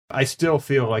I still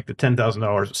feel like the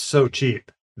 $10,000 is so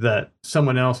cheap that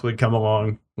someone else would come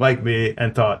along like me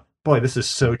and thought, boy, this is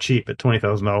so cheap at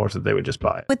 $20,000 that they would just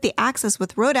buy it. With the access,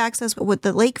 with road access, with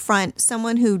the lakefront,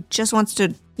 someone who just wants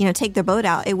to, take their boat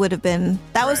out, it would have been,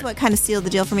 that was what kind of sealed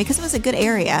the deal for me because it was a good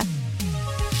area.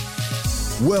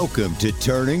 Welcome to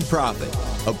Turning Profit,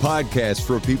 a podcast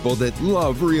for people that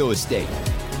love real estate.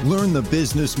 Learn the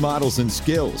business models and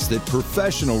skills that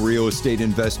professional real estate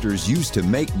investors use to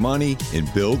make money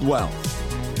and build wealth.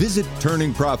 Visit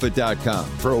turningprofit.com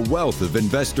for a wealth of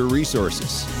investor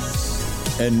resources.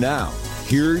 And now,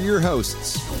 here are your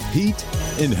hosts, Pete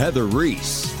and Heather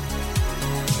Reese.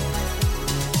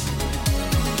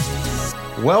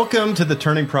 Welcome to the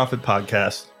Turning Profit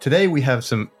podcast. Today we have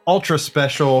some ultra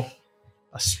special,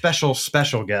 a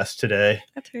special guest today.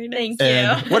 That's very nice.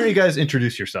 And why don't you guys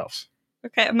introduce yourselves?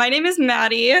 Okay, my name is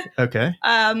Maddie. Okay.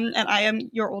 And I am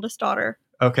your oldest daughter.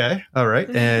 Okay. All right.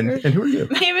 And who are you?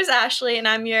 My name is Ashley, and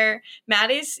I'm your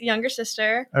Maddie's younger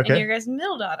sister Okay. and your guys'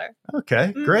 middle daughter.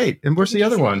 Okay. Great. And where's the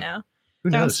other one? Now. Who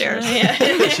knows? Downstairs. Yeah.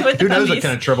 With the Who knows what puppies.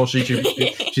 kind of trouble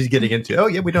she's getting into? Oh,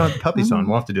 yeah, we don't have puppies on.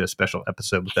 We'll have to do a special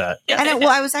episode with that.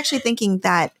 I was actually thinking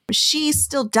that she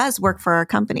still does work for our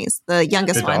companies, the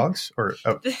youngest The one. dogs? Or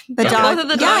The Both dog. of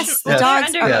the Yes, dogs. the They're dogs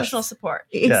under are emotional support.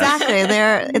 exactly.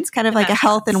 It's kind of like a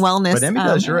health and wellness. But Emmy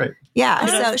does, you're right. Yeah.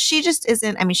 Yeah. So she just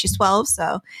isn't. I mean, she's 12,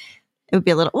 so it would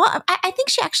be a little. Well, I think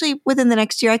she actually within the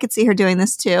next year, I could see her doing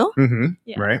this too. Mm-hmm.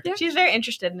 Yeah. Right. She's very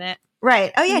interested in it.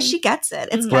 Right. Oh yeah, she gets it.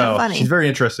 It's kind Well, of funny. she's very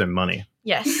interested in money.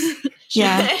 Yes.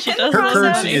 Yeah. She does. Her Awesome.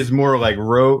 currency is more like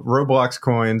Roblox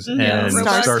coins and Yeah,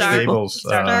 Roblox Star Star- Stables,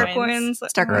 Star Star coins.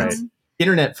 Star right. coins.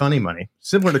 internet funny money,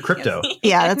 similar to crypto.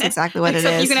 Yeah, that's exactly what it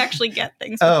Except is. you can actually get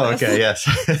things. Oh, with okay, this.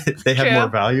 yes. They have True. more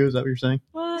value, is that what you're saying?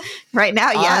 What? Right now,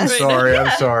 I'm yes. sorry, Yeah.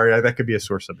 I'm sorry. That could be a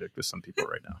sore subject with some people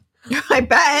right now. I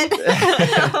bet.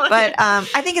 But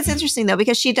I think it's interesting though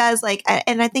because she does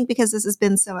and I think because this has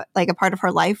been so like a part of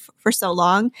her life for so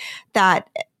long that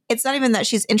it's not even that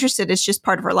she's interested; it's just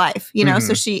part of her life,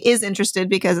 So she is interested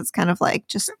because it's kind of like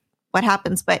just what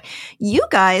happens. But you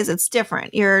guys, it's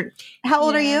different. How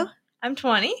old are Yeah. you? I'm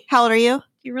 20. How old are you? Do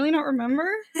you really not remember?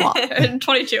 Well, I'm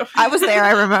 22. I was there.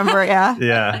 I remember. Yeah. I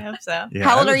Yeah. hope so. Yeah,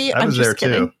 How old I are was- you? I I'm was just there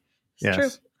kidding. too. It's Yes. true.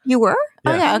 You were?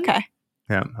 Oh Yeah. yeah. Okay.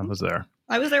 Yeah, I was there.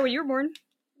 I was there when you were born.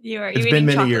 You are. It's You been eating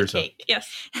many chocolate years, though. cake.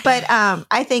 Yes. But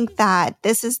I think that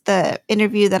this is the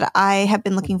interview that I have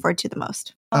been looking forward to the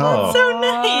most. Oh, So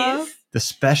nice. the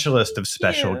specialist of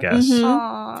special Cute. guests. Mhm.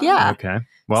 Aw. Yeah. Okay.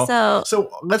 Well, So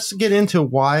so let's get into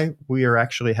why we are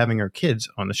actually having our kids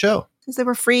on the show. since they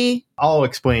were free. I'll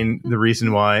explain the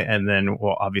reason why, and then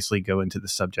we'll obviously go into the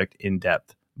subject in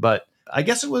depth. But I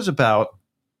guess was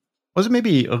it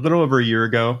maybe a little over a year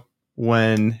ago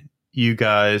when you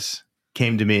guys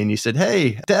came to me and you said,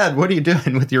 "Hey, Dad, what are you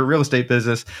doing with your real estate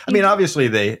business?" I mean, obviously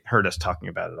they heard us talking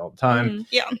about it all the time. Mhm.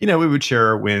 Yeah. We would share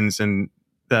our wins and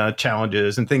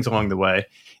challenges and things along the way.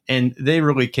 And they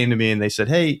really came to me and they said,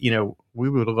 "Hey, we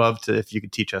would love to if you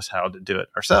could teach us how to do it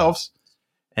ourselves."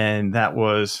 And that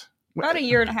was About a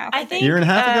year and a half. I think Year and a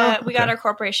half ago? we got Okay. our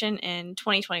corporation in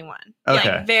 2021. Okay.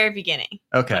 Like very beginning.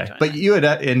 okay. 2021. But you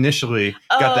had initially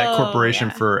got that Oh, corporation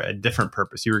yeah. for a different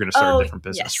purpose. You were going to start a different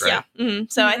business, yes, right? Yeah.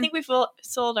 So I Mhm. think we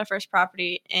sold our first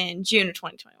property in June of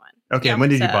 2021. Okay. Yeah, And when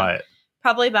did you so- buy it?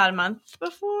 Probably about a month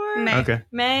before May. Okay.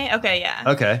 May. Okay, yeah.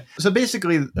 Okay. So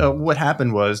basically, what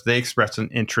happened was they expressed an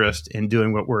interest in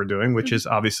doing what we're doing, which is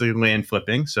obviously land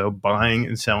flipping. So buying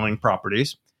and selling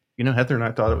properties. Heather and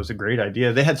I thought it was a great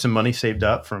idea. They had some money saved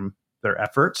up from their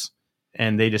efforts,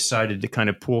 and they decided to kind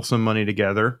of pool some money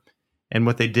together. And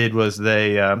what they did was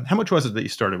how much was it that you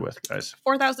started with, guys?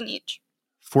 4,000 each.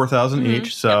 4,000 Mhm.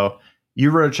 each. So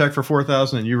you wrote a check for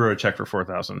 4,000 and you wrote a check for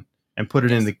 4,000 and put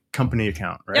it in Yes. the company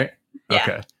account, right? Yeah.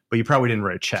 Okay. But you probably didn't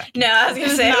write a check. No, I was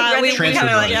gonna say Nah, we transferred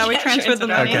kinda money. Yeah, we transferred the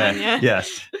money. Okay. Yeah.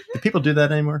 Yes. Do people do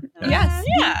that anymore? Yes.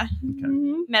 Yeah. Mhm.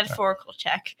 Metaphorical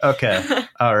check. Okay.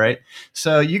 All right.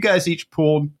 So you guys each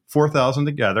pulled 4,000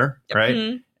 together, right?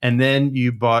 Mhm. And then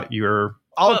you bought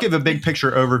I'll Well- give a big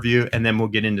picture overview and then we'll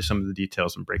get into some of the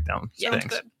details and break down Sounds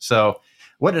things. good. So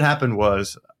what had happened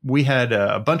was we had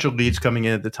a bunch of leads coming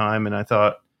in at the time and I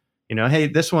thought, hey,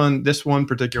 this one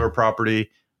particular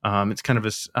property, it's kind of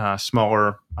a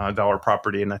smaller dollar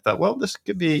property. And I thought, well, this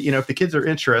could be, if the kids are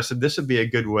interested, this would be a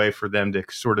good way for them to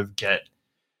sort of get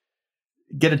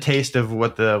a taste of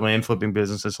what the land flipping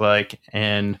business is like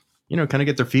and, kind of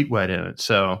get their feet wet in it.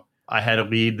 So I had a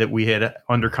lead that we had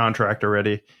under contract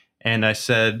already. And I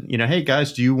said, hey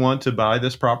guys, do you want to buy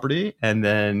this property? And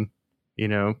then,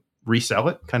 resell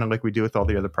it, kind of like we do with all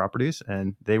the other properties.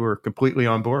 And they were completely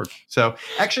on board. So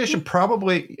actually, I should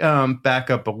probably back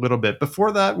up a little bit.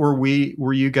 Before that,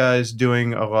 were you guys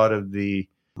doing a lot of the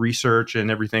research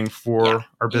and everything for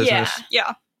our business?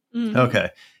 Yeah. Mhm. Okay.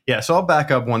 Yeah. So I'll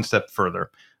back up one step further.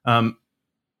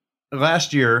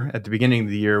 Last year, at the beginning of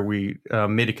the year, we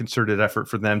made a concerted effort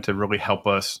for them to really help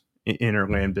us in our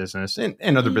land business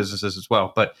and other businesses as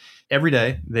well. But every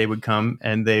day they would come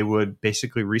and they would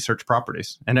basically research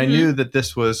properties. And I knew that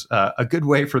this was a good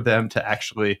way for them to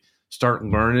actually start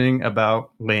learning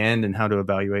about land and how to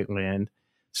evaluate land.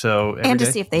 So And to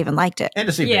see if they even liked it. and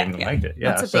to see if Yeah. they even liked it.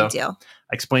 Yeah. That's a big deal.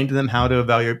 I explained to them how to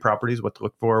evaluate properties, what to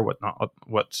look for, what not,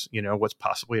 what's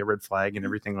possibly a red flag and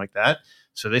everything like that.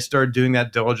 So they started doing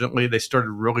that diligently. They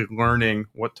started really learning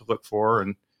what to look for.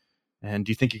 And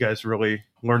do you think you guys really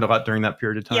learned a lot during that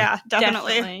period of time? Yeah,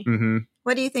 definitely. Mm-hmm.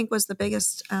 What do you think was the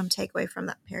biggest takeaway from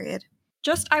that period?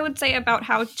 Just I would say about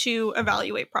how to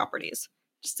evaluate properties.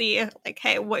 See, like,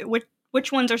 hey,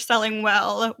 which ones are selling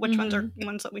well? Which ones are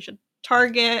ones that we should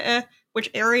target? Which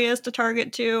areas to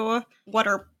target to? What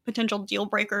are potential deal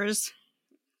breakers?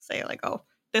 Say, like, oh,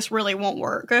 this really won't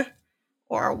work.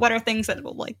 Or what are things that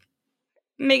will, like,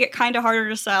 make it kind of harder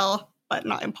to sell, but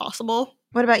not impossible?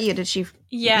 What about you? Did she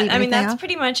Yeah, leave I mean, anything that's off?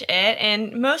 pretty much it.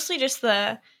 And mostly just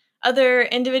the other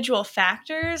individual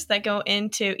factors that go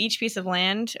into each piece of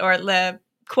land or the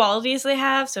qualities they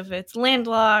have. So if it's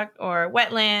landlocked or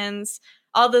wetlands,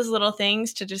 all those little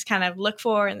things to just kind of look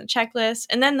for in the checklist.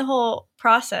 And then the whole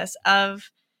process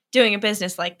of doing a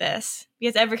business like this.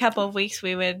 Because every couple of weeks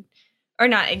we would, or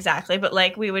not exactly, but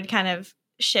like we would kind of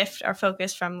shift our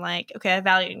focus from like, okay,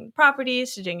 evaluating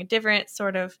properties to doing a different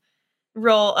sort of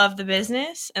role of the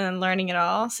business and then learning it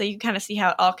all. So you kind of see how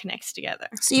it all connects together.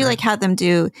 So you like had them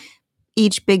do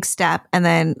each big step and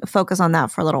then focus on that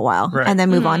for a little while Right. and then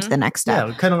move on to the next step.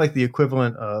 Yeah, kind of like the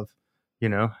equivalent of,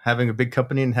 having a big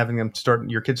company and having them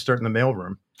your kids start in the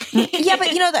mailroom. Yeah, but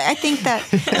I think that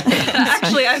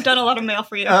Actually, I've done a lot of mail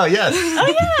for you. Oh, yes.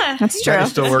 Oh, yeah. that's true. Daddy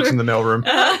still works in the mailroom.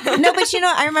 No, but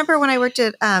I remember when I worked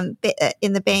at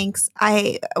in the banks,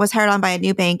 I was hired on by a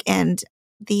new bank, and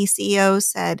the CEO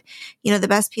said, the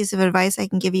best piece of advice I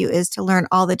can give you is to learn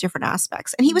all the different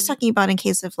aspects. And he was talking about in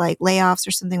case of like layoffs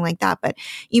or something like that. But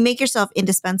you make yourself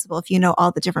indispensable if you know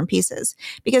all the different pieces,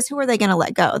 because who are they going to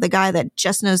let go? The guy that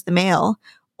just knows the mail,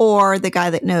 or the guy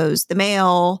that knows the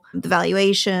mail, the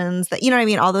valuations, that, you know what I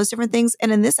mean? All those different things.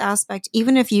 And in this aspect,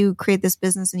 even if you create this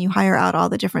business and you hire out all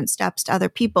the different steps to other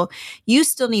people, you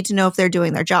still need to know if they're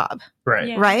doing their job. Right.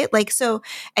 Yeah. Right. Like, so,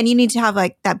 and you need to have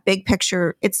like that big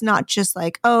picture. It's not just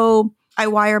like, oh, I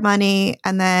wire money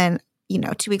and then,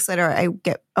 2 weeks later I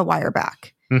get a wire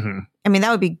back. Mm-hmm. I mean, that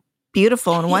would be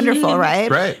beautiful and wonderful. Right.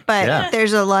 Right. But yeah.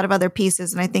 there's a lot of other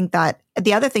pieces. And I think that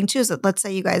the other thing too, is that let's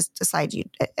say you guys decide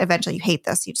eventually you hate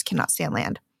this, you just cannot stand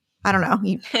land. I don't know.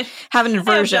 You have an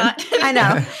aversion. not. I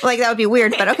know. Like that would be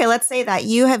weird. But okay, let's say that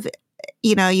you have,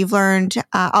 you've learned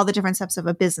all the different steps of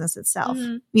a business itself,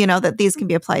 Mhm. that these can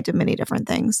be applied to many different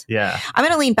things. Yeah. I'm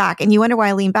going to lean back, and you wonder why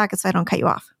I lean back is so I don't cut you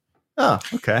off. Oh,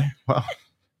 okay. Well,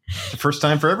 the first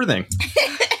time for everything.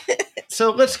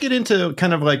 So let's get into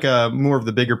kind of like more of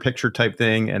the bigger picture type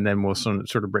thing, and then we'll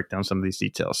sort of break down some of these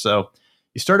details. So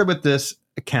you started with this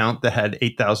account that had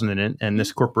 8,000 in it, and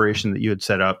this corporation that you had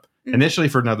set up initially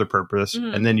for another purpose,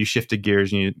 and then you shifted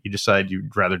gears and you decided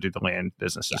you'd rather do the land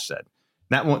business instead.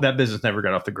 That business never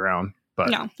got off the ground, but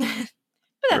No.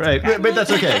 right, but that's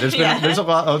okay. There's a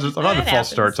lot of It false happens.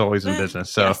 starts always in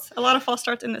business. So Yes, a lot of false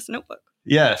starts in this notebook.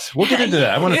 yes, we'll get into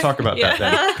that. I want to talk about that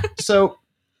then. So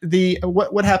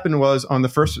what happened was on the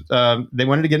first, they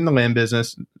wanted to get in the land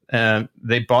business, and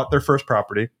they bought their first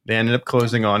property. They ended up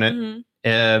closing on it. Mhm.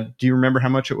 Do you remember how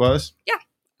much it was?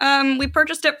 We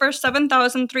purchased it for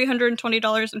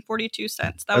 $7,320.42.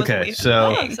 That was what Okay, we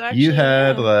so Thanks, actually, you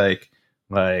had yeah.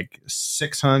 like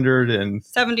 600 and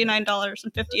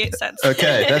 $79.58.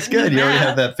 okay, that's good. You already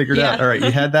have that figured out. Yeah. All right,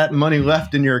 you had that money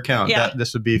left in your account. Yeah.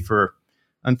 This would be for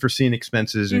unforeseen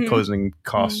expenses and Mhm. closing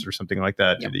costs or something like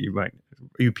that. Yep. You might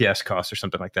UPS costs or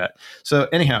something like that. So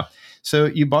anyhow, so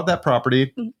you bought that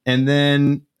property, Mhm. and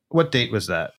then what date was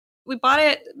that? We bought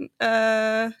it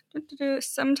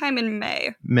sometime in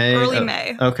May. May, Early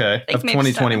May. Okay, think of May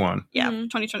 2021. Yeah, Mhm.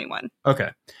 2021.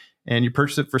 Okay, and you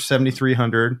purchased it for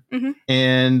 $7,300, Mhm.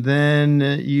 and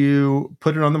then you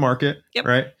put it on the market, Yep.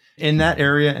 right? In that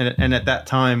area, and at that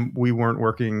time, we weren't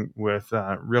working with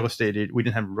real estate. We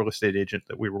didn't have a real estate agent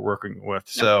that we were working with.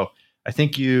 No. So I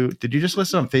think did you just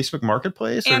list it on Facebook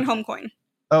Marketplace? And HomeCoin.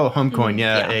 Oh, HomeCoin,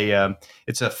 Mhm. yeah.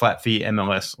 It's a flat fee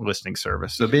MLS listing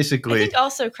service. So I basically, think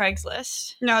also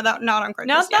Craigslist. No, not on Craigslist.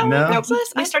 No, yet. that No? was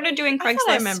Craigslist. We started doing I thought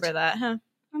Craigslist. I remember that, huh?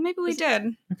 Well, maybe we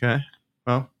did. Okay.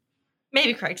 Well,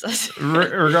 Maybe Craigslist.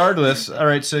 regardless, all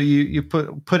right. So you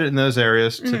put it in those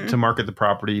areas Mhm. to market the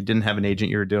property. You didn't have an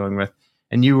agent you were dealing with,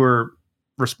 and you were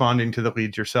responding to the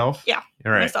leads yourself. Yeah.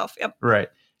 All right. Myself. Yep. Right.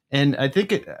 And I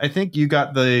think you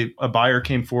got a buyer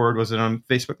came forward. Was it on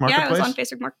Facebook Marketplace? Yeah, it was on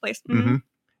Facebook Marketplace. Mhm. Mm-hmm.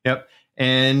 Yep.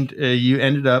 And you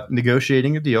ended up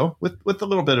negotiating a deal with a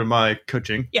little bit of my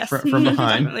coaching Yes. from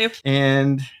behind. Definitely.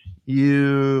 And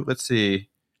let's see,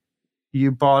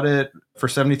 you bought it for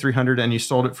 $7,300 and you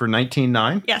sold it for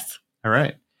 $19,900. Yes. All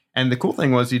right. And the cool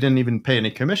thing was you didn't even pay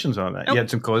any commissions on that. Nope. You had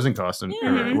some closing costs and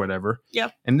Yeah. or whatever.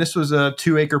 Yep. And this was a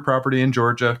 2-acre property in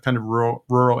Georgia, kind of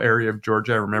rural area of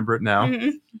Georgia. I remember it now.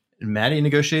 Mhm. And Maddie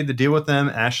negotiated the deal with them.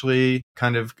 Ashley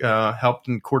kind of helped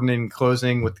in coordinating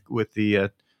closing with the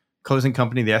closing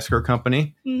company, the escrow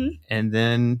company. Mhm. And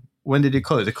then when did it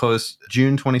close? It closed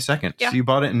June 22nd. Yeah. So you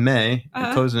bought it in May and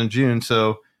Uh-huh. closed in June.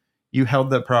 So you held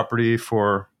that property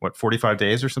for 45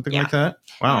 days or something Yeah. like that?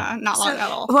 Wow. Not long So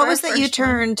at all. What For was our that you first one.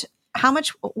 turned? How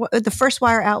much? The first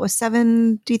wire out was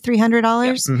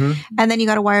 $7,300, hmm and then you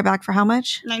got a wire back for how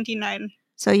much? 99.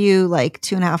 So you like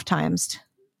 2.5 times,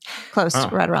 close, Oh.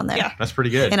 right around there. Yeah. That's pretty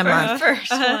good. In a For month. the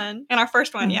first Uh-huh. one. In our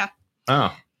first one, Mhm. yeah. Oh,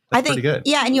 I that's think, pretty good.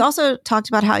 yeah. And you also talked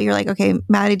about how you're like, okay,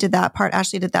 Maddie did that part,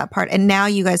 Ashley did that part, and now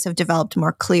you guys have developed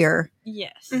more clear,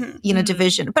 Yes. Mhm. Mhm.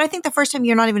 division. But I think the first time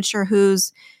you're not even sure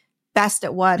who's best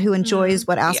at what, who enjoys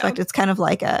what aspect. It's kind of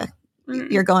like Mhm.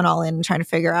 you're going all in and trying to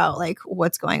figure out like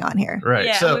what's going on here. Right.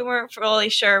 Yeah, So, we weren't really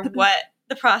sure what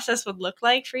the process would look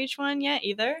like for each one yet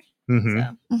either. mhm.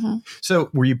 So. Mm-hmm. So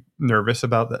were you nervous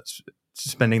about that,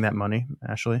 spending that money,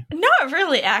 Ashley? Not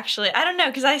really, actually. I don't know,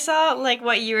 because I saw like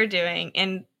what you were doing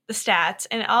and the stats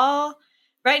and all.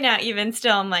 Right now, even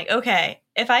still, I'm like, okay,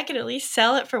 if I could at least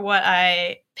sell it for what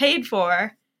I paid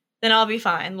for, then I'll be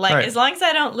fine. Like, Right. as long as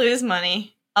I don't lose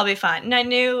money, I'll be fine. And I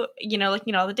knew,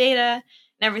 looking at all the data and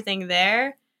everything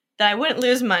there, that I wouldn't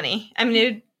lose money. I mean, it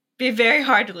would be very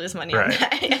hard to lose money on Right.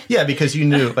 that. Yeah, because you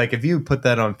knew, like, if you put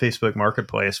that on Facebook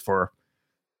Marketplace for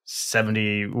what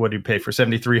do you pay for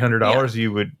 $7,300?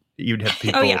 You'd have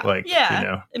people yeah. like,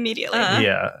 Yeah. Immediately.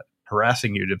 Uh-huh.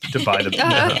 harassing you to buy the,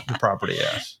 Yeah. the property.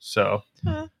 Yes. So,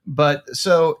 Uh-huh.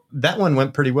 so that one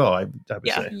went pretty well. I would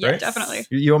Yeah, say, yes. right? Definitely.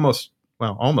 You almost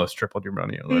tripled your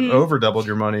money, Mhm. over doubled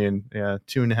your money, and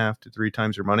 2.5 to 3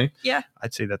 times your money. Yeah.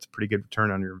 I'd say that's a pretty good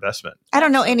return on your investment. I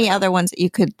don't know any Absolutely. other ones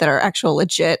that are actual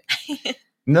legit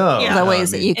No, Yeah. the no,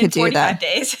 ways I that mean, you could In do 45 that,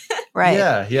 days. right?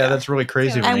 Yeah, that's really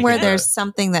crazy. And when And you where think about there's it.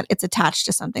 something that it's attached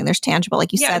to something, there's tangible,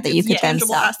 like you said, that you could it's then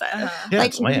tangible sell. asset. Yeah, like,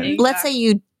 it's land. let's say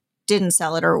you didn't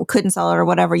sell it or couldn't sell it or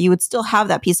whatever, you would still have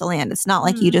that piece of land. It's not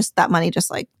like you just that money just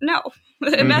like No.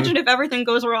 Imagine if everything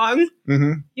goes wrong.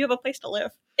 hmm You have a place to live.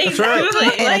 That's right. Exactly.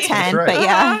 in a Like, tent, right. but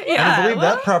yeah. And I Yeah, believe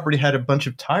well, that property had a bunch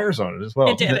of tires on it as well.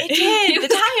 It did. It did. The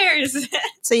tires.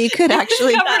 So you could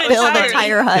actually Covered in build a tires.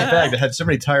 tire In hut. fact, it had so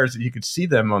many tires that you could see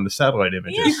them on the satellite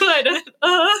images. You could.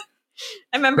 I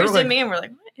remember They're like, zooming and we're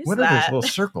like, what is What are that? those little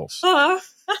circles?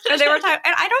 And they were tired.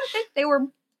 And I don't think they were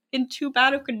in too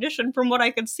bad of condition from what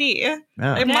I could see. Yeah.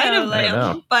 It might have like-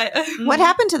 been, but What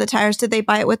happened to the tires? Did they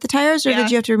buy it with the tires or Yeah.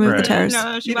 did you have to remove Right. the tires?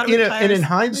 no, she You bought know, it with tires. and in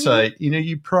hindsight,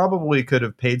 you probably could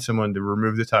have paid someone to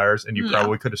remove the tires, and you Yeah.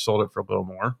 probably could have sold it for a little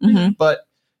more. Mhm. But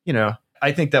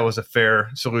I think that was a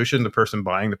fair solution. The person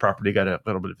buying the property got a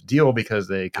little bit of a deal because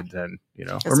they could then,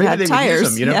 Just or maybe had they would tires,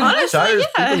 use them. yeah. Honestly, tires.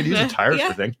 yeah. People could use the tires Yeah.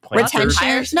 for things. Planters. Retention?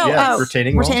 Tires. No, Yeah, oh,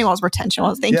 retaining walls. retaining walls, retention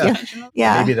walls. Thank Yeah. you.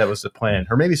 Yeah. Maybe that was the plan,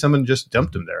 or maybe someone just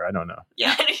dumped them there. I don't know.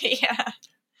 Yeah.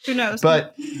 Who knows?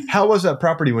 But how was that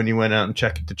property when you went out and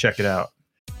check it out?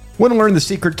 Want to learn the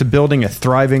secret to building a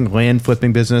thriving land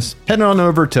flipping business? Head on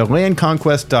over to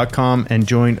landconquest.com and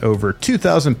join over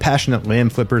 2,000 passionate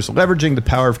land flippers leveraging the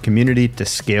power of community to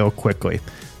scale quickly.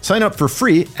 Sign up for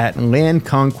free at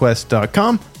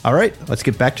landconquest.com. All right, let's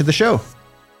get back to the show.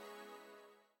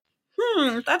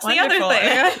 That's Wonderful. the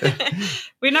other thing.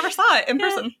 We never saw it in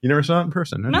person. You never saw it in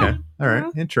person? Okay. No. All right.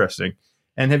 No. Interesting.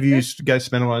 And have you guys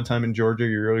spent a lot of time in Georgia?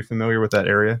 You're really familiar with that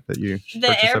area that you The purchased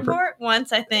that airport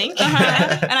once, I think.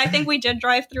 And I think we did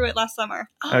drive through it last summer.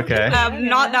 Oh, Okay.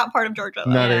 Not that part of Georgia.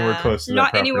 Though. Not Yeah. anywhere close to that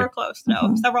Not property. anywhere close. No,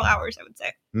 Mhm. several hours, I would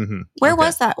say. Mm-hmm. Where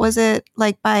was that? Was it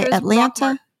like by It was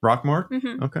Atlanta? Rockmart?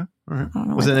 Mhm. Okay. All right. I don't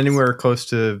know Was where it that is. anywhere close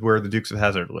to where the Dukes of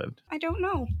Hazzard lived? I don't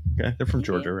know. Okay. They're from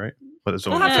Georgia, right? Well, it's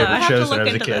one We'll of my have to- favorite I have to shows when I look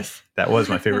was a into kid. this. That was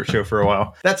my favorite show for a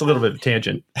while. That's a little bit of a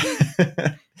tangent.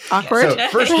 Awkward. So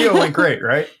first deal went great,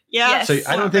 right? Yeah. Yes. So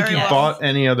I don't think Very you well. bought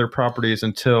any other properties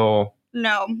until.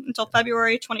 No, until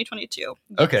February 2022.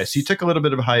 Okay, so you took a little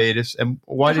bit of a hiatus. And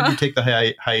why did you Uh-huh. take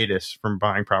the hiatus from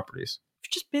buying properties?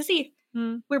 Just busy.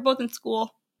 Hmm. We were both in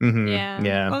school. Mm-hmm. Yeah.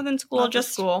 Yeah. Both in school, Well,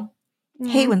 just school.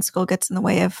 Hate when school gets in the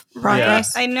way of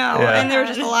progress. I know. Yeah. And there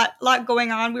was just a lot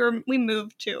going on. We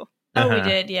moved too. Oh, we Uh-huh.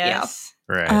 did, yes.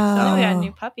 Right. Oh, we got a Oh.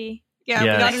 new puppy. Yeah,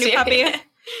 Yeah. we got a new puppy.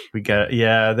 We got,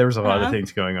 there was a lot of Uh-huh.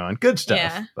 things going on. Good stuff.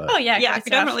 Yeah. But, Oh, yeah. Yeah, good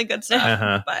stuff. definitely good stuff.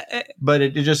 Uh-huh. But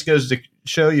it just goes to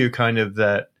show you kind of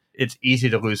that it's easy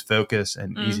to lose focus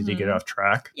and easy to get Mhm. off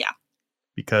track. Yeah.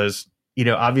 Because,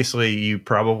 obviously you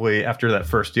probably, after that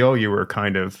first deal, you were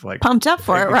kind of like Pumped up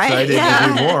for it, right? excited to Yeah.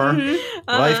 do more. Mhm.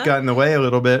 Life got in the way a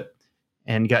little bit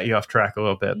and got you off track a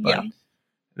little bit. But Yeah.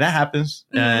 that happens.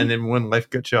 Mhm. And then when life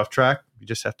gets you off track, you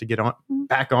just have to get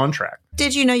back on track.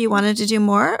 Did you know you wanted to do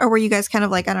more, or were you guys kind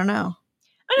of like, I don't know?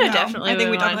 I know, No, definitely. I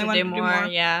think we wanted definitely to do more.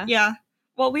 Yeah. Yeah.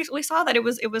 Well, we saw that it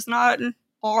was not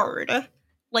hard.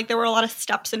 Like there were a lot of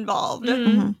steps involved. Mhm.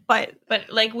 Mhm. But But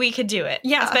like we could do it.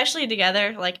 Yeah. Especially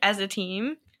together, like as a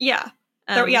team. yeah.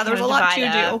 We There was a kinda lot to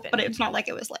divide do, up but and- it's not like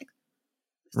it was like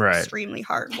Right. extremely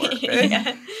hard work.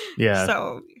 yeah. Yeah.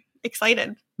 So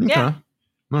excited. Okay. Yeah.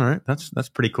 All right. That's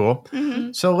pretty cool.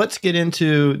 Mhm. So let's get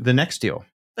into the next deal.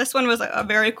 This one was a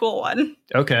very cool one.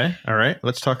 Okay. All right.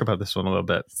 Let's talk about this one a little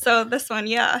bit. So this one,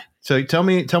 yeah. So tell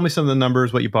me some of the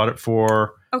numbers, what you bought it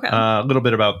for, Okay. a little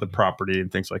bit about the property and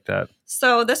things like that.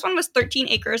 So this one was 13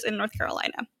 acres in North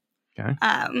Carolina. Okay.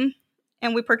 And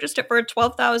we purchased it for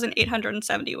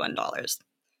 $12,871.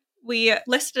 We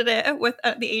listed it with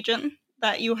the agent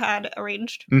that you had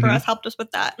arranged for Mhm. us, helped us with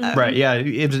that. Right. Yeah.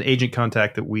 It was an agent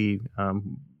contact that we've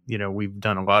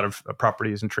done a lot of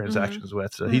properties and transactions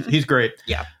with. So he's great.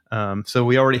 Yeah. So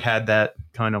we already had that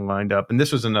kind of lined up. And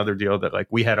this was another deal that like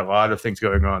we had a lot of things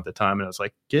going on at the time. And I was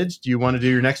like, kids, do you want to do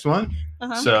your next one?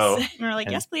 Uh-huh. So And we're like,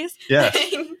 and- yes, please. yes.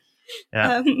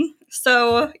 Yeah.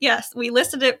 So yes, we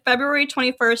listed it February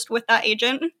 21st with that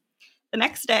agent. The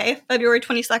next day, February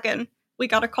 22nd, we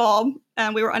got a call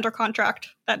and we were under contract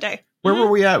that day. Where were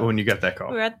we at when you got that call?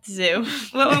 We were at the zoo.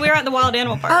 When we were at the Wild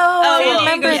Animal Park. Oh, I well,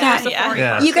 remember San Diego that. Safari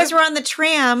Yeah. Park. You guys were on the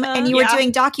tram and you were Yeah.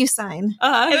 doing DocuSign.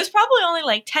 It was probably only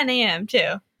like 10 a.m.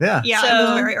 too. Yeah. Yeah, so it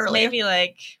was very early. maybe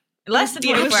like less than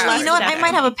Yeah, it was 24 hours. You know what? I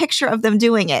might have a picture of them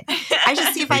doing it. I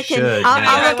should see if I We can. should, I'll, yeah.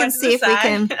 I'll I look went and to see the if we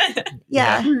can. side.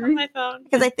 Yeah, On my phone.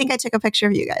 because I think I took a picture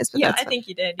of you guys. But Yeah, that's I think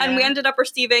you did. And we yeah. ended up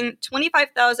receiving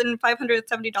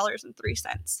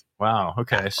 $25,570.03. Wow.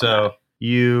 Okay. So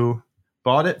you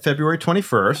bought it February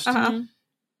 21st Uh-huh. Mhm.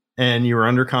 and you were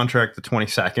under contract the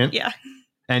 22nd. Yeah.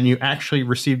 And you actually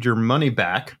received your money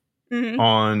back Mhm.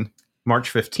 on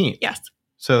March 15th. Yes.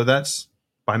 So that's,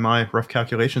 by my rough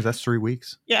calculations, that's 3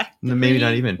 weeks. Yeah. Maybe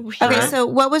not even. weeks. okay. Right. So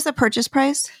what was the purchase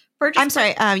price? Purchase I'm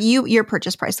sorry. Your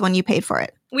purchase price, the one you paid for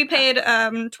it, We paid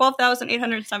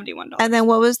 $12,871. and then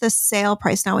what was the sale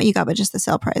price? Not what you got, but just the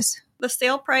sale price. The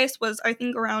sale price was, I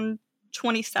think, around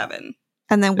 27.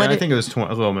 And then Yeah, what? I Did, think it was a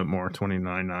little bit more,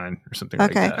 29.9 or something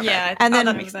Okay. like that. Yeah. and then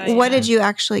that makes sense. what Yeah. did you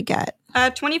actually get?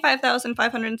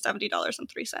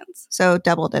 $25,570.03. So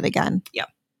doubled it again.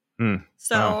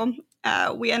 So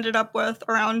we ended up with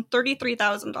around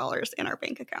 $33,000 in our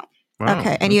bank account. Wow.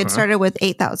 Okay, and you had started with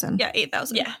 8,000. Yeah,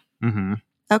 8,000. Yeah. Mm-hmm.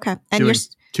 Okay, and Doing you're.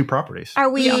 2 properties. Are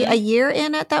we Yeah. a year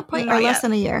in at that point, or Not less yet.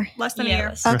 than a year? Less than Yeah, a year.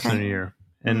 less- Less Okay. than a year.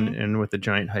 And with the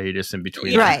giant hiatus in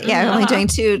between. Yeah. Right. Yeah, only Uh-huh. doing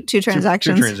two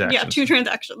transactions. Two transactions. Yeah, 2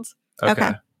 transactions.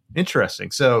 Okay.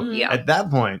 Interesting. So Mhm. Yeah. at that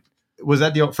point, was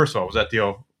that deal, first of all, was that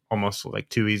deal almost like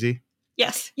too easy?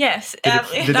 Yes. Yes. Did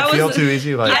it that feel was- too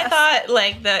easy? Like, I thought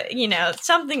like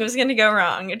something was going to go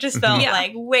wrong. It just felt Yeah.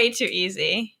 like way too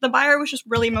easy. The buyer was just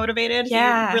really motivated.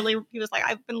 Yeah. He was like,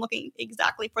 I've been looking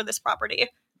exactly for this property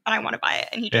and I want to buy it.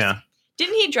 And he just, yeah.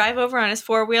 Didn't he drive over on his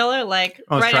 4-wheeler like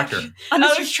Oh, his right tractor. after?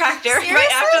 Oh, his tractor. Right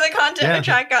Seriously? after the content Yeah.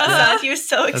 track got Uh-huh. sent. He was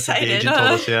so That's what the excited. agent told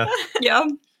us, yeah. yeah.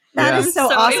 That Yeah. is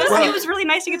so It awesome. was, Well- it was really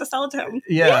nice to get to sell it to him.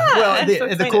 Yeah. Yeah, Well, I'm the, so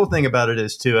the excited. cool thing about it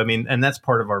is too, I mean, and that's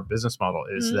part of our business model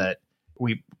is Mhm. that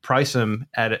we price them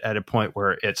at a point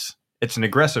where it's an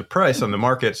aggressive price on the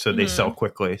market, so they Mhm. sell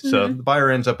quickly. So Mhm. the buyer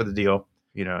ends up with a deal.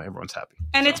 Everyone's happy.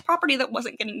 And So, it's property that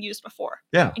wasn't getting used before.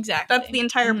 Exactly. That's the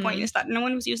entire Mhm. point, is that no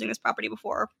one was using this property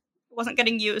before. It wasn't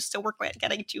getting used, so we're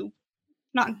getting to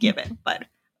not give it, but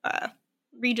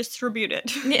redistribute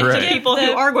it Yeah, Right. to people who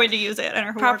the are going to use it and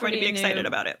who are going to be property excited new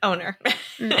about it. owner.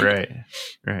 right.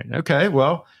 Okay.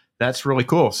 Well, that's really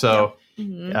cool. So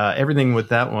Mhm. everything with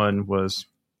that one was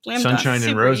Slam sunshine dunk. and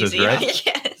Super roses, easy. right?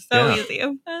 Yes. So Yeah.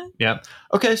 easy. Yeah.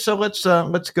 Okay. So let's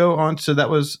go on. So that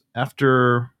was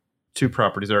after 2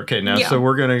 properties. Okay. Now, Yeah. so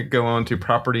we're gonna go on to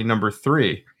property number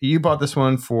 3. You bought this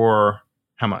one for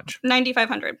how much?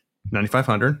 9,500.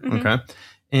 9,500. Mhm. Okay.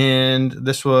 And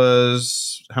this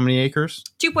was how many acres?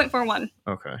 2.41.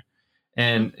 Okay.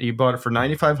 And you bought it for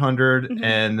 9,500, Mhm.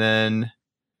 and then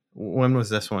When was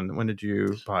this one? When did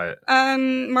you buy it?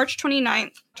 March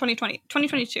 29th,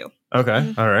 2022.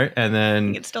 Okay. All right. And I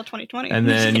think then it's still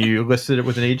 2020. you listed it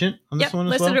with an agent on this Yep, one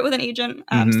as listed well? it with an agent.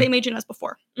 Mhm. Same agent as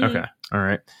before. Okay. All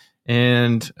right.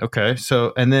 And okay.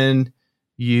 So, and then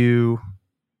you,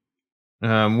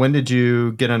 when did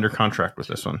you get under contract with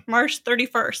this one? March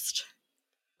 31st.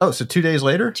 Oh, so 2 days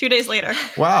later? 2 days later.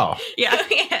 Wow. Yeah.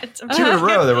 It's 2 in a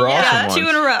row. They were Yeah, awesome 2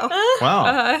 ones. in a row. Wow.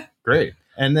 Uh, Great.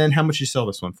 And then how much you sell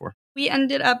this one for? we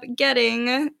ended up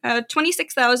getting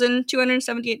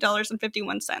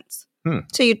 $26,278.51.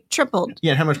 So you tripled,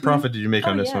 Yeah. And how much profit did you make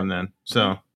Oh, on this yeah. one then?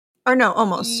 So, or no,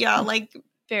 almost. Yeah, like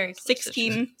very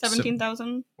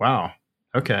 17,000. wow.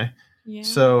 Okay. Yeah.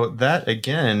 So that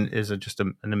again is just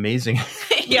an amazing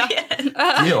Yeah.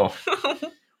 deal.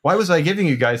 Why was I giving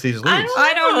you guys these leads?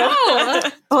 I don't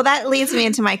know. Well, that leads me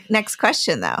into my next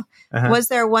question, though. Uh-huh. Was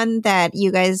there one that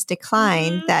you guys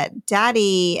declined Mhm. that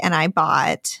Daddy and I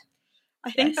bought?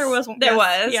 I think there was one. There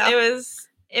yes, was. Yeah. It was.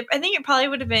 I think it probably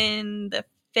would have been the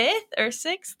 5th or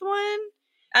 6th one.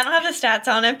 I don't have the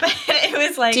stats on it, but it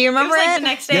was like. Do you remember it? Was like it? the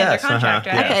next day Yes, of their contract,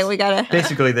 uh-huh, right? yes. Okay, we gotta.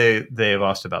 Basically, they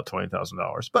lost about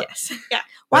 $20,000, but Yes.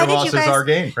 Why their did you losses guys? are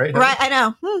gained, right? Right, I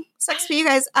know. Sucks for you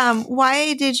guys.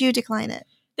 Why did you decline it?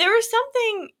 There was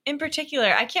something in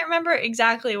particular. I can't remember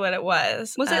exactly what it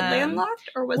was. Was it landlocked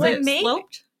or was well, it maybe-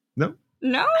 sloped? No.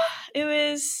 No? It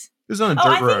was. It was on a Oh,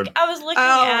 dirt I road. think I was looking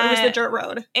Oh, at. it was the dirt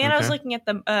road. And I was Okay. looking at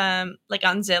the like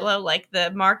on Zillow, like the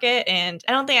market, and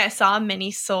I don't think I saw many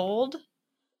sold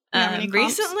Not many comps?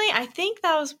 recently. I think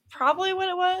that was probably what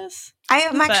it was. I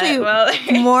am But, actually well,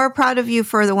 more proud of you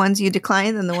for the ones you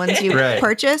decline than the ones you Right.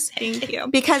 purchase, Thank you.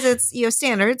 because it's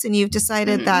standards, and you've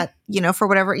decided Mhm. that for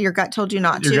whatever your gut told you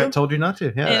not Your to. gut told you not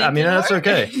to. Yeah, And I it mean didn't that's work.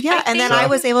 okay. Yeah, and then So- I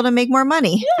was able to make more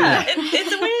money. yeah,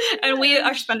 it's a win. And we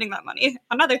are spending that money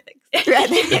on other things.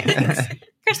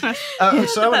 Christmas. So I want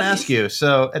to Puppies. ask you.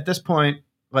 So at this point,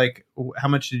 like, how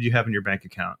much did you have in your bank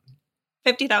account?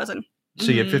 50,000.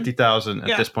 So you had Mhm. 50,000 at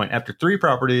Yeah. this point. After 3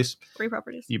 properties, 3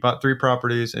 properties. you bought 3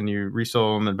 properties and you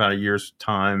resold them in about a year's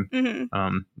time.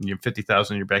 Mm-hmm. You have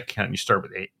 50,000 in your bank account and you start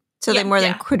with 8. So they Yeah, more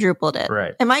than yeah. quadrupled it.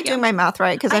 Right. Am I doing my math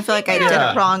right? Because I feel like I did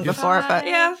Yeah. it wrong Yeah. before, but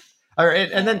Yeah. All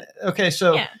right. And then, okay,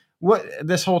 so Yeah. what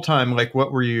this whole time, like,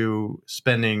 what were you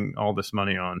spending all this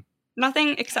money on?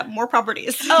 Nothing except more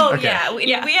properties. Oh Okay. yeah,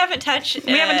 we haven't touched.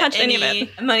 We haven't touched any of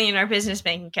it. money in our business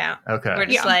bank account. Okay. We're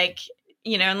just Yeah. like,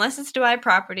 unless it's to buy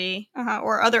property.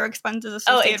 Or other expenses Oh,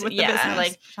 associated it's with the yeah, business.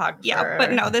 like photographer. yeah,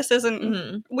 but no, this isn't.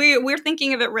 Mhm. We're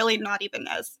thinking of it really not even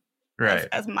as Right.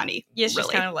 as money. It's just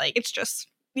really. kind of like It's just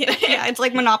yeah, yeah, it's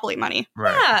like Monopoly money.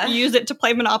 Right. yeah. You use it to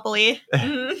play Monopoly,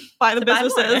 Mhm. buy the To buy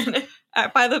businesses, more.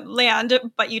 buy the land,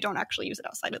 but you don't actually use it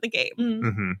outside of the game. Mhm.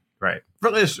 Mm-hmm. Right. For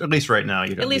at least right now,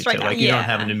 you don't least need right to. now. Like, you don't Yeah.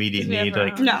 have an immediate We have need. our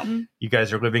Like, own. No. you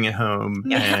guys are living at home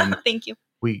Yeah. and Thank you.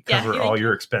 we Yeah, cover thank all you.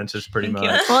 your expenses pretty Thank you.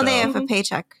 much. well, they so- have a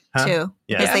paycheck Huh? too,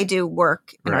 Yeah. because they do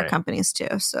work in our Right. companies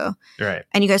too. So, Right.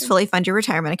 and you guys fully fund your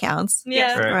retirement accounts,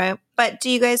 Yeah. Right. right? But do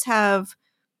you guys have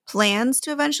plans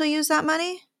to eventually use that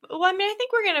money? Well, I mean, I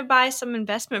think we're gonna buy some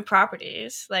investment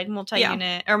properties, like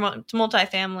multi-unit or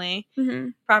multi-family Mm-hmm.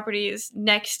 properties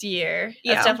next year.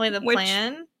 Yeah, That's definitely the which-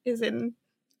 plan. Is in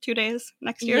 2 days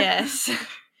next year. Yes.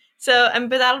 So, but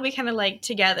that'll be kind of like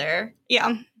together,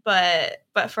 Yeah. but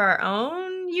for our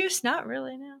own use, not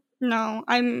really. No. No,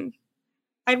 I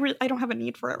don't have a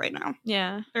need for it right now.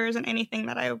 Yeah. There isn't anything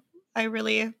that I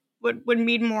really would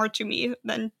mean more to me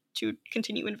than to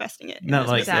continue investing it. in Not this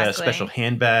like business. Exactly. special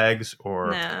handbags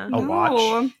or No. a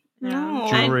watch, No.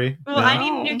 jewelry. Well, I need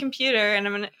a No. new computer,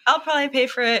 and I'll probably pay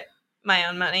for it my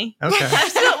own money. Okay. I'm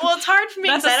still, well, it's hard for me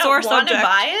That's because a I sore don't want to subject.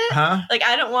 buy it. Huh? Like,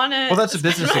 I don't want to. Well, that's a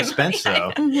business expense,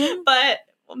 though. But,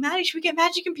 well, Maddie, should we get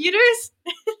Magic Computers?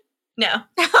 No. Yeah,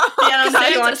 Yeah, I don't know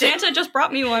if you want to. Santa just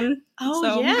brought me one. Oh,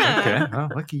 So- yeah. Okay. Oh,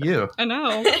 lucky you. I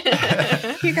know.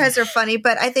 You guys are funny,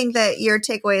 but I think that your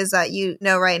takeaway is that you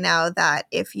know right now that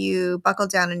if you buckle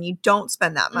down and you don't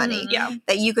spend that money, Mhm. Yeah.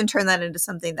 that you can turn that into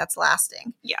something that's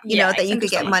lasting. Yeah. You Yeah, know, that you into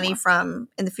could get so much money more. from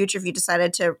in the future if you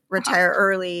decided to retire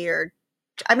early, or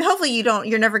I mean, hopefully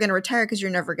you're never going to retire because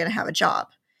you're never going to have a job.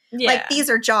 Yeah. Like these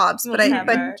are jobs, We'll but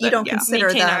never, you don't yeah, consider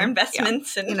maintain our them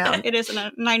investments and you know. It is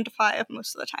a 9 to 5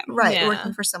 most of the time. right Yeah.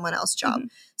 working for someone else's job. Mhm.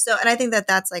 So, and I think that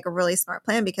that's like a really smart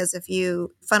plan, because if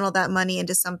you funnel that money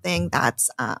into something that's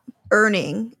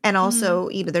earning, and also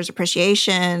there's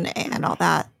appreciation and all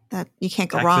that you can't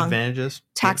go Tax wrong. advantages.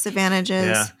 Tax advantages.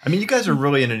 Yeah. I mean, you guys are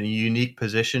really in a unique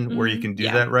position where you can do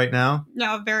Yeah. that right now.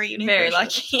 No, very unique. very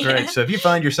version. lucky. Right. So if you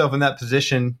find yourself in that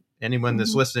position, anyone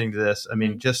that's Mhm. listening to this, I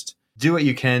mean, just do what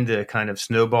you can to kind of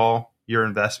snowball your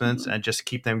investments and just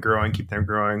keep them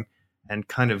growing, and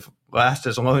kind of last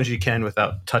as long as you can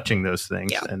without touching those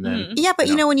things. Yeah. And then, Yeah, but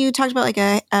when you talked about like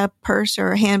a purse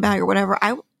or a handbag or whatever,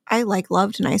 I like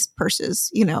loved nice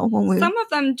purses, when we Some of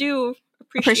them do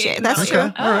appreciate. That's Okay. true.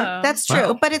 All right. Oh. That's true.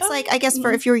 Wow. But it's like, I guess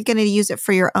if you're going to use it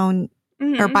for your own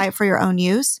or buy it for your own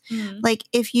use, like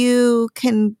if you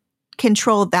can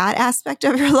control that aspect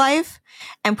of your life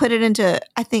and put it into,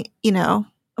 I think, a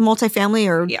multifamily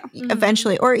or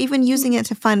eventually, or even using it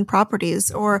to fund properties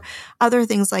or other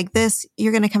things like this,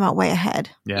 you're going to come out way ahead.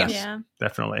 yes, Yeah.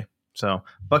 definitely. So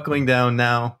buckling down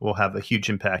now will have a huge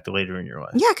impact later in your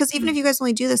life. Yeah, because even if you guys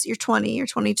only do this, you're 20, you're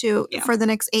 22 Yeah. for the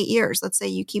next 8 years. Let's say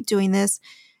you keep doing this,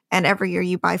 and every year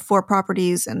you buy 4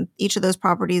 properties, and each of those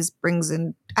properties brings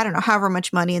in, I don't know, however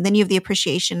much money, and then you have the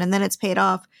appreciation, and then it's paid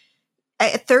off.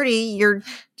 At 30, you're,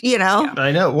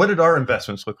 I know. What did our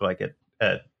investments look like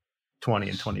at 20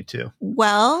 and 22?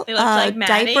 well, They look like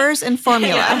Maddie. diapers and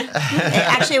formula. Yeah.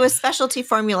 Actually, it was specialty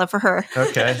formula for her.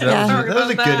 Okay, so Yeah. that was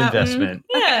a good Mm. investment.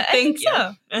 Yeah, I think Thank you. so.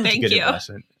 That's a Thank good you.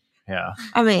 investment. Yeah.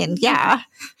 I mean, yeah.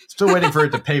 Still waiting for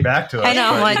it to pay back to us. I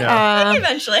know. but, Like,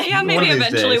 Eventually. Yeah, One maybe of these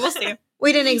eventually days. we'll see.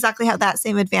 we didn't exactly have that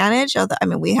same advantage. Although, I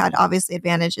mean, we had obviously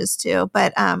advantages too.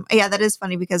 But yeah, that is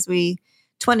funny because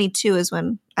 22 is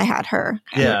when I had her.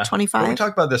 Yeah. At But we 25.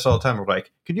 talk about this all the time. We're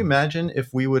like, could you imagine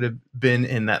if we would have been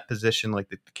in that position like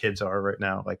the kids are right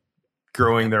now, like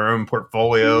growing their own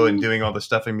portfolio and doing all this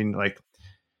stuff? I mean, like,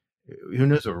 who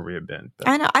knows where we have been? But,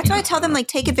 I know. That's why I tell them, like,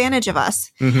 take advantage of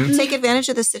us. Mhm. Take advantage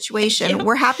of the situation. Thank you.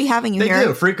 We're happy having you They here.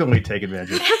 do frequently take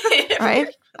advantage. Right?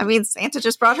 I mean, Santa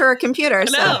just brought her a computer.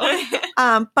 So,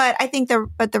 No. but I think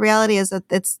the reality is that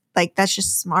it's like, that's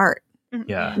just smart,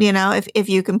 Yeah. if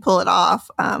you can pull it off.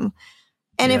 And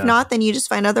if Yeah. not, then you just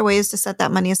find other ways to set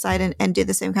that money aside and do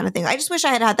the same kind of thing. I just wish I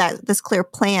had this clear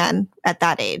plan at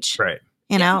that age, Right.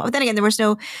 But then again, there was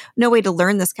no way to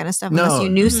learn this kind of stuff No. unless you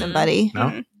knew Mhm. somebody.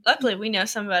 No? Luckily, we know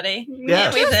somebody.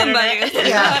 Yeah. we have the Somebody. internet.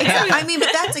 Yeah. I mean, but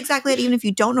that's exactly it. Even if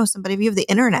you don't know somebody, if you have the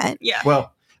internet. Yeah.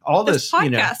 Well, all This this,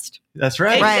 podcast. that's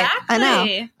right. Right. Exactly. I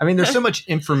know. I mean, there's so much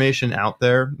information out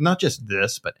there, not just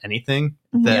this, but anything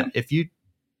Mhm. that if you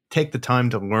take the time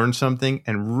to learn something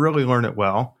and really learn it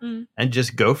well Mm. and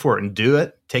just go for it and do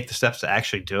it, take the steps to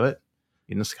actually do it,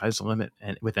 the sky's the limit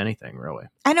and with anything really.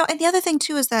 I know. And the other thing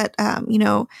too is that,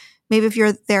 maybe if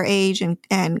you're their age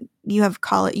and you have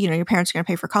college, your parents are going to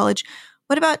pay for college.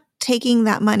 What about taking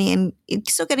that money and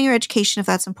still getting your education if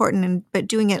that's important, but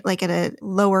doing it like at a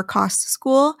lower cost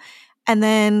school, and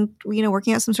then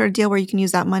working out some sort of deal where you can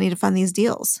use that money to fund these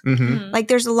deals. Mm-hmm. Mhm. Like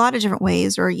there's a lot of different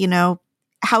ways, or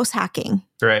house hacking.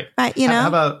 Right. But How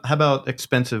about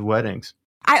expensive weddings?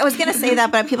 I was going to say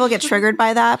that, but people get triggered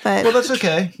by that. But Well, that's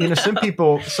okay. Some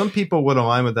people would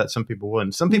align with that. Some people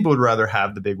wouldn't. Some people would rather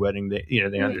have the big wedding.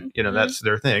 That's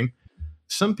their thing.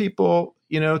 Some people,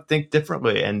 think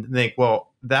differently and think,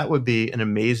 well, that would be an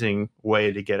amazing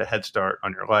way to get a head start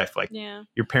on your life. Like Yeah.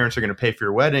 your parents are going to pay for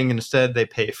your wedding, and instead they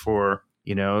pay for,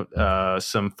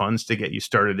 some funds to get you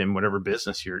started in whatever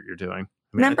business you're doing.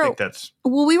 I mean, Remember- I think that's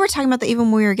well, we were talking about that even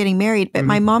when we were getting married. But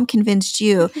my mom convinced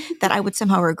you that I would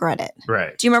somehow regret it.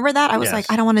 right. Do you remember that? I was Yes. like,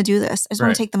 I don't want to do this. I just want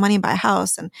Right. to take the money and buy a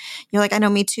house. And you're like, I know,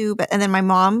 me too. And then my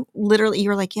mom, literally, you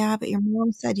were like, yeah, but your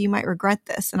mom said you might regret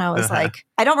this. And I was Uh-huh. like,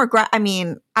 I don't regret. I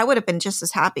mean, I would have been just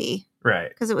as happy Right.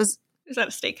 because it was. Is that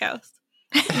a steakhouse?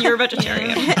 You're a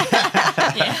vegetarian.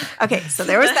 Yeah. Okay, so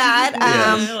there was that.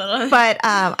 Yeah. A little. But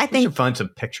I We think. should find some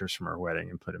pictures from our wedding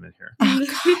and put them in here. Oh,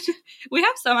 God. We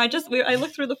have some. I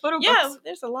looked through the photo Yeah, books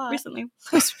there's a lot. recently.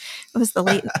 It was the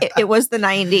late. It was the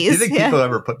 90s. Do you think Yeah. people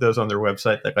ever put those on their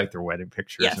website, like their wedding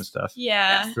pictures Yes. and stuff?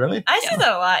 Yeah. Really? I see that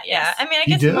a lot. Yeah. Yes. I mean, I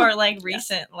You guess do? more like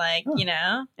recent, like,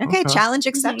 Huh. Okay, Okay. challenge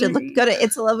accepted. Look, go to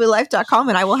it'salovelylife.com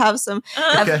and I will have some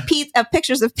Okay. of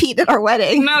pictures of Pete at our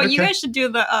wedding. No, you Okay. guys should do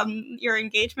the your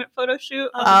engagement photo shoot.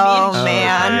 of Oh, the meeting.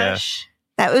 man. yeah.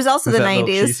 That was also Was the that a little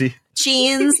 90s. cheesy?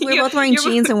 Jeans. We were You- both wearing you-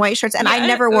 jeans and white shirts, and I Yeah,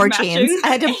 never wore matching. jeans. I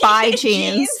had to buy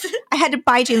jeans. I had to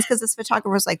buy jeans because this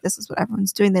photographer was like, "This is what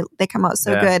everyone's doing. They come out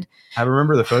so Yeah. good." I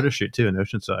remember the photo shoot too in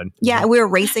Oceanside. Yeah, we were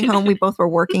racing home. We both were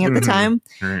working at the Mhm. time.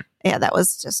 Right. Yeah, that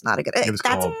was just not a good. It was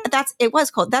cold. It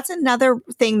was cold. That's another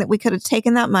thing that we could have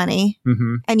taken that money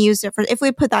Mm-hmm. and used it for if we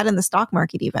had put that in the stock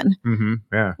market even. Mm-hmm.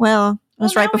 Yeah. Well, it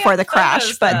was Well, right now we before have the crash,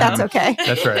 photos, but though. that's okay.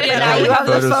 That's right. Yeah, now All you the have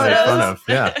the photos to make fun photos. of.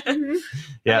 Yeah. Mhm.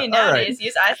 Yeah. I mean, All nowadays, right.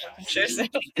 use iPhone pictures.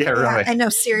 Yeah. Really. I know,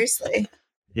 seriously.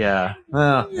 Yeah.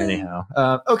 Well, anyhow.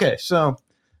 Okay. So,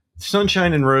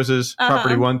 Sunshine and Roses, Uh-huh.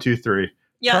 property 1, 2, 3.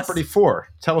 Yes. Property 4.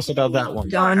 Tell us about that one.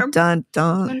 Dun, dun,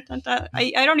 dun. Dun, dun, dun.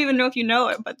 I don't even know if you know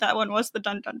it, but that one was the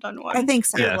dun dun dun one. I think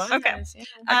so. Yes. Okay.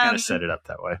 I kind of set it up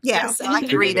that way. Yeah, Yeah. so I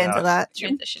can read into that.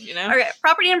 Transition, you know? Okay,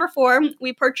 property number 4,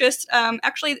 we purchased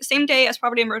actually the same day as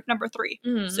property number 3.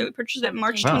 Mhm. So we purchased it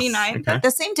March Wow, 29th. okay.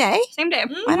 The same day? Same day.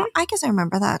 I guess I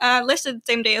remember that. Listed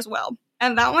same day as well.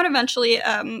 And that one eventually,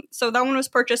 so that one was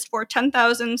purchased for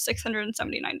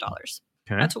 $10,679.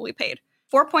 Okay. That's what we paid.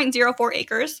 4.04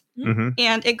 acres, Mm-hmm.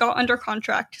 and it got under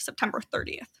contract September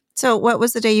 30th, So what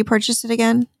was the day you purchased it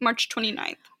again? March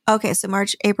 29th. Okay, so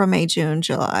March, April, May, June,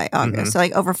 July, August. So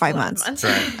like over 5 months.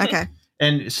 Right. Okay.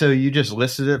 And so you just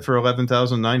listed it for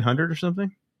 11,900 or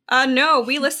something? No,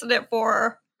 we listed it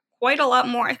for quite a lot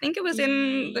more. I think it was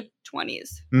in the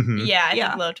 20s. Mm-hmm. Yeah, I Yeah.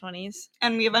 think low 20s.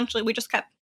 And we just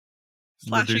kept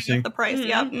slashing Reducing? up the price. Mhm.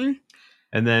 Yeah.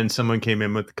 And then someone came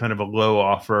in with kind of a low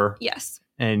offer, Yes.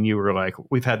 and you were like,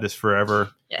 "We've had this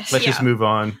forever. Yes. Let's just Yeah. move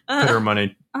on. Put our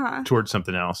money Uh-huh. towards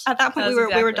something else." At that point, That's we were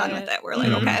exactly done with it. it. We're like,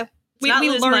 Mhm. okay, we not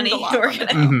lose learned money. a lot. We're from it.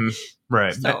 gonna- Mhm.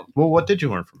 Right. So- Well, what did you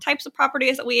learn from it? Types of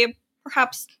properties that we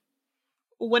perhaps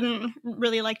wouldn't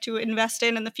really like to invest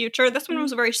in the future. This one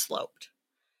was very sloped.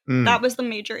 Mm, That was the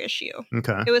major issue.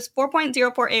 okay. It was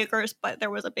 4.04 acres, but there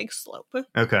was a big slope.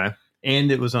 Okay.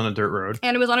 And it was on a dirt road.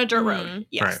 And it was on a dirt road. Mhm.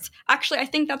 Yes. Right. Actually, I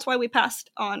think that's why we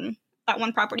passed on that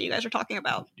one property you guys are talking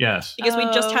about. Yes. Because we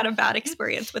just Oh. had a bad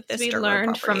experience with this we dirt road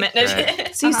learned from property. it.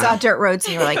 Right. So you Uh-huh. saw dirt roads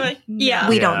and you were like, Yeah.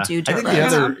 we Yeah. don't do I dirt think roads. the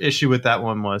roads. other issue with that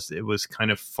one was it was kind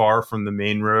of far from the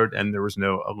main road, and there was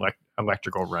no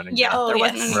electrical running. Yeah, Oh, there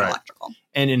yes. wasn't any Right. electrical.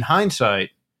 And in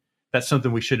hindsight, that's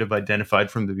something we should have identified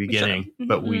from the beginning, Mhm.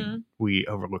 but Mhm. we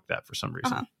overlooked that for some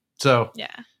reason. Uh-huh. So Yeah.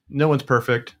 no one's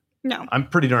perfect. No. I'm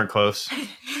pretty darn close.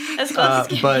 As close as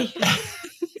can but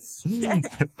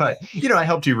be. but I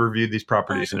helped you review these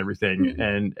properties and everything,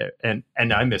 and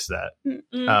I missed that.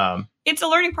 Mm. It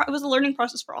was a learning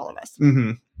process for all of us.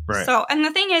 Mhm. Right. So, and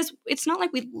the thing is, it's not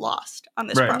like we lost on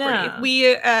this Right. property. No. We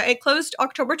it closed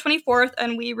October 24th,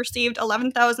 and we received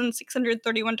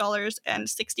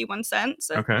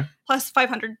 $11,631.61 Okay. plus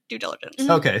 500 due diligence. Mhm.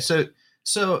 Okay.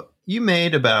 So you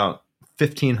made about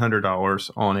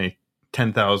 $1,500 on a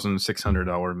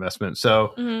 $10,600 investment.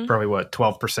 So Mhm. probably what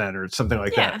 12% or something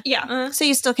like Yeah. that. Yeah, So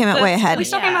you still came out way That's- ahead. we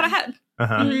still came out ahead,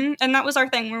 Uh-huh. and that was our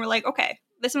thing. We were like, okay,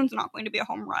 this one's not going to be a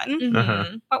home run, Mhm. Uh-huh.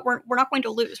 but we're not going to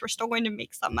lose. We're still going to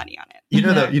make some money on it. You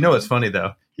know what's funny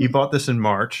though? You bought this in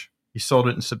March. You sold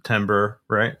it in September,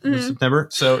 right? In Mhm. September.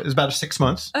 So it's about 6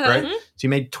 months, Uh-huh. right? Mhm. So you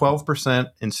made 12%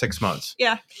 in 6 months.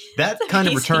 Yeah. That That's kind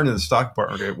of amazing. return in the stock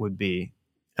market would be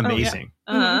Oh, yeah. amazing.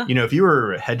 Uh-huh. You know, if you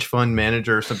were a hedge fund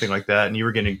manager or something like that and you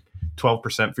were getting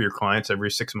 12% for your clients every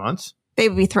 6 months, They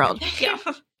would be thrilled. Yeah.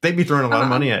 they'd be throwing a lot of Uh-huh.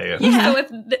 money at you. Yeah. So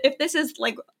if this is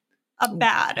like a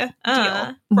bad Uh-huh.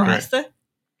 deal for Right. us,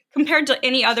 compared to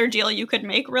any other deal you could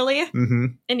make, really, Mm-hmm.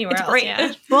 Anywhere it's else, great.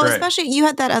 yeah. Well, Right. especially you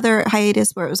had that other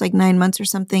hiatus where it was like 9 months or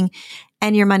something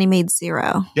and your money made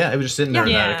zero. Yeah, it was just sitting there in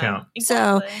Yeah. that account.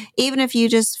 Exactly. Even if you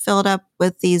just filled up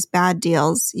with these bad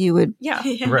deals, you would. Yeah.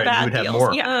 Yeah. Right, you Bad would have deals.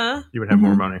 more. Yeah. Uh, You would have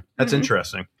more Mhm. money. That's Mhm.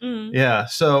 interesting. mm. Yeah.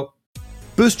 So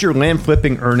boost your land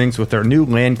flipping earnings with our new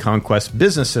Land Conquest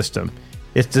business system.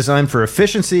 It's designed for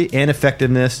efficiency and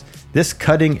effectiveness. This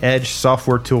cutting edge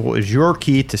software tool is your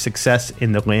key to success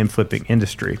in the land flipping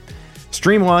industry.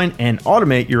 Streamline and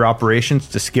automate your operations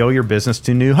to scale your business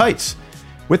to new heights.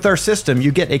 With our system,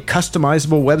 you get a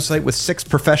customizable website with 6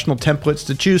 professional templates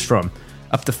to choose from,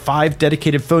 up to 5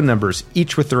 dedicated phone numbers,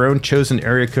 each with their own chosen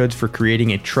area codes for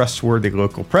creating a trustworthy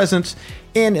local presence.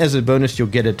 And as a bonus, you'll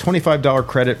get a $25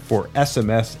 credit for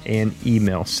SMS and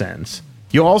email sends.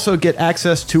 You'll also get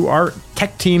access to our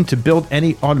tech team to build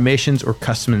any automations or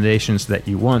customizations that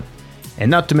you want.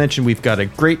 And not to mention, we've got a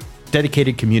great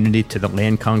dedicated community to the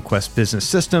Land Conquest business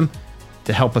system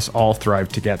to help us all thrive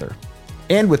together.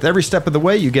 And with every step of the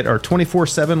way, you get our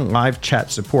 24/7 live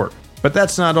chat support. But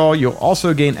that's not all. You'll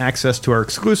also gain access to our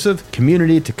exclusive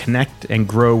community to connect and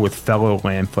grow with fellow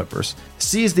land flippers.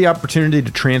 Seize the opportunity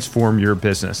to transform your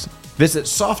business. Visit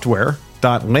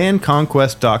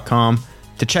software.landconquest.com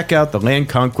to check out the Land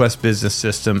Conquest business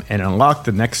system and unlock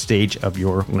the next stage of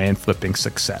your land flipping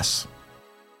success.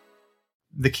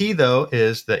 The key, though,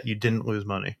 is that you didn't lose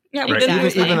money. Yeah, we Right? did Exactly.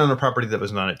 lose money. Even on a property that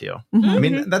was not a deal. Mhm. I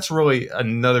mean, that's really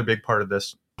another big part of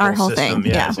this Our whole thing,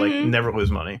 yeah. It's like Mhm. never lose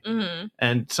money. Mhm.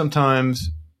 And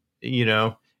sometimes,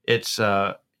 it's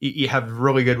you have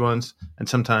really good ones, and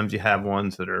sometimes you have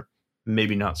ones that are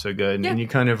maybe not so good, Yeah. and you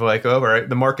kind of like, oh, all right,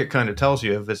 the market kind of tells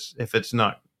you if it's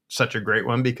not such a great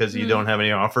one because you Mhm. don't have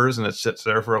any offers and it sits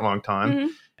there for a long time, Mhm.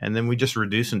 and then we just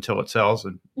reduce until it sells,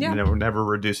 and Yeah. never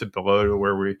reduce it below to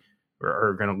where we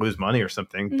are going to lose money or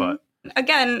something. Mhm. But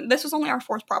Again, this was only our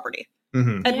 4th property,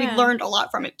 Mm-hmm. and we Yeah. learned a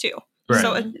lot from it too. Right.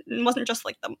 So it wasn't just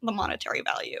like the monetary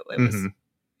value. It was Mhm.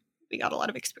 we got a lot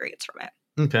of experience from it.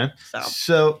 Okay. So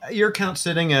So your account's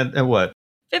sitting at what?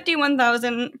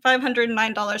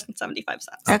 $51,509.75.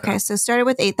 Okay, so started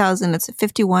with 8,000. It's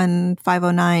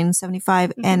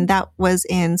 51,509.75, and that was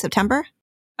in September,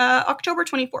 October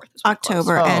 24th. Is when it closed.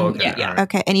 October, and okay. Yeah. All right.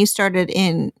 okay, and you started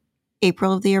in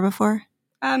April of the year before,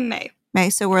 May. May.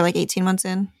 So we're like 18 months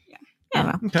in. Yeah. I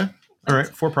don't know. Okay. All right.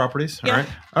 4 properties. All Yeah. right.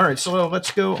 All right. So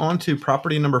let's go on to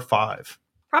property number 5.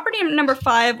 Property number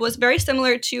 5 was very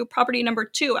similar to property number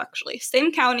 2, actually.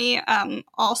 Same county.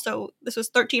 Also, this was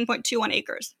 13.21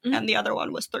 acres, Mhm. and the other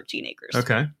one was 13 acres.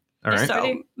 Okay. All right.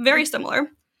 So very similar.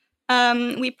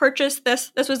 We purchased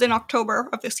this. This was in October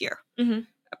of this year. Mhm.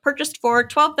 Purchased for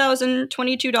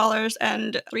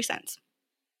 $12,022.03.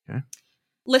 Okay.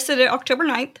 Listed it October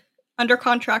 9th. Under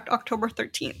contract October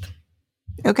 13th.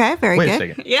 Okay, very Wait good. a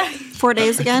second. Yeah. 4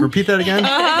 days again. Repeat that again.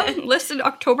 Listed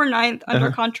October 9th. Under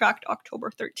Uh-huh. contract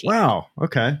October 13th. Wow.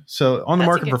 Okay. So on the That's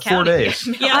a market good for 4 county. days.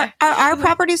 Yeah. Are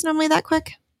properties normally that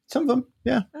quick? Some of them.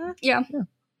 Yeah. Yeah.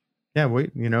 Yeah.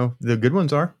 The good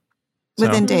ones are.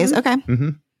 Within days. Okay. Mm-hmm.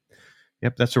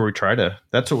 Yep. That's what we try to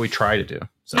do.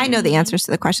 So. I know the answers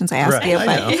to the questions I asked Right, you, I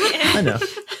but know. I know.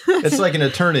 It's like an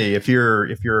attorney. If you're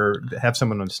have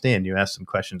someone on the stand, you ask some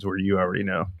questions where you already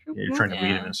know you're trying to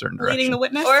lead in a certain direction. Leading the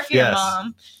witness. Or if you're Yes. a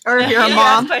mom. or if you're a You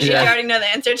mom, ask questions Yeah. you already know the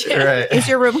answer to. Right. is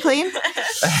your room clean?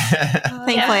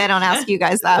 Thankfully, I don't ask you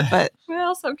guys that, but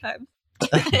Well, sometimes.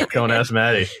 Go and ask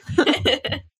Maddie.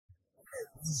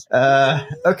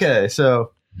 Okay.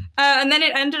 So. And then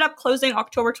it ended up closing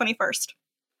October 21st.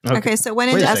 okay. So when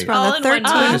Wait into a escrow All on in the one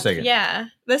 13th. Wait a month. second. Yeah.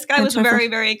 This guy was And very,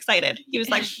 very excited. He was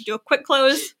like, do a quick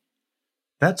close.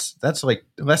 That's like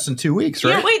less than 2 weeks,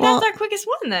 Yeah, right? wait, Well, that's our quickest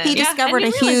one then. He Yeah, discovered I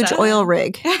a didn't realize huge that. oil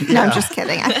rig. No, Yeah. I'm just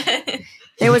kidding.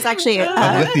 There was actually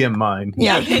A lithium mine,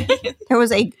 yeah, there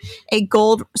was a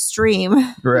gold stream,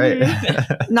 right?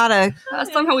 not a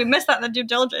Somehow we missed that in the due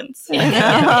diligence.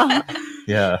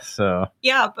 Yeah. So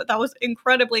Yeah, but that was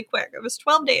incredibly quick. It was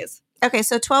 12 days. Okay,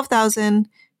 so 12,000.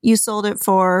 You sold it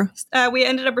for We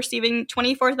ended up receiving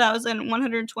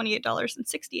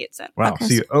 $24,128.68. wow. Okay,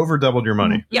 So you over doubled your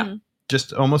money, Yeah. Mhm.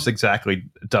 just almost exactly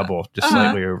double, just Uh-huh.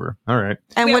 slightly over. All right.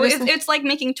 and Yeah, what is it's like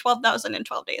making 12,000 in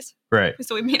 12 days. Right.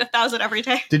 So we made 1,000 every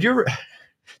day. Did you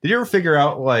ever figure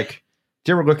out like?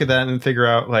 Did you ever look at that and figure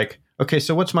out like, okay,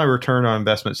 so what's my return on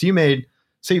investment? So you made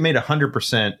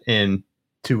 100% in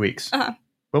 2 weeks. Uh-huh.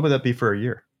 What would that be for a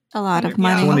year? a lot of Yeah,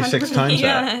 money? 26 times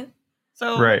that. Yeah.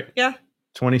 So Right. yeah.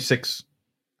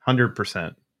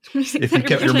 2,600%. If you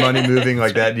kept your money moving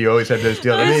like that, you always had those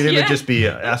deals. I mean, it Yeah. would just be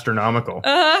astronomical.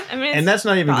 I mean, And that's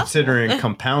not even possible. considering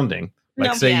compounding. Like,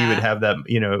 No. say you would Yeah. have that,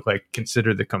 like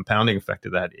consider the compounding effect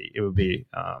of that. It would be,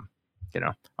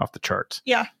 off the charts.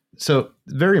 Yeah. So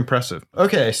very impressive.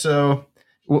 Okay, so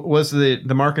was the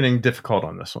marketing difficult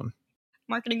on this one?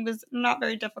 Marketing was not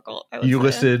very difficult. I would You say.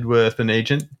 listed with an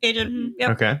agent. Agent. Mhm. Yep.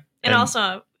 Okay. And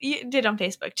also, you did on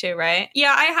Facebook too, right?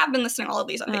 Yeah, I have been listing all of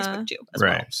these on Facebook too. As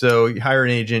Right. Well. So you hire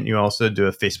an agent. You also do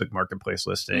a Facebook Marketplace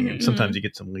listing, and Mhm. sometimes you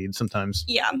get some leads. Sometimes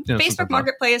Yeah, sometimes Facebook not.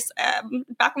 Marketplace.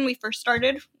 Back when we first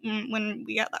started, when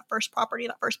we got that first property,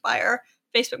 that first buyer,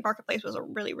 Facebook Marketplace was a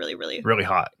really, really, really really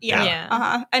hot. yeah.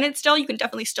 Yeah. And it's still you can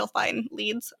definitely still find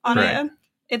leads on Right. it.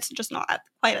 It's just not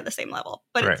quite at the same level,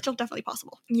 but Right. it's still definitely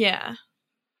possible. Yeah.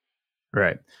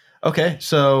 Right. Okay.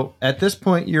 So at this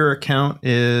point, your account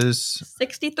is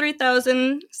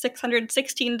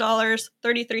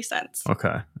 $63,616.33.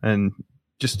 okay. And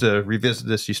just to revisit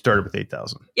this, you started with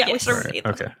 8,000. Yeah, we Yes. started Right. with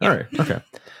 8,000. Okay. Yeah. All right. Okay.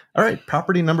 All right.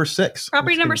 Property number 6.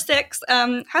 Property number 6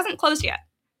 hasn't closed yet,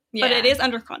 Yeah. but it is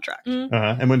under contract.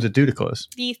 And when's it due to close?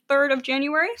 The 3rd of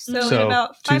January, so, So, in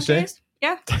about 5 Tuesday? days.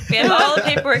 Yeah. We have all the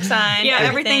paperwork signed. Yeah,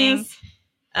 everything. everything's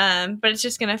But it's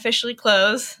just going to officially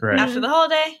close Right. after the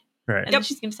holiday, Right. and then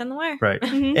she's going to send the wire. Right.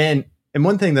 Mhm. And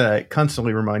one thing that I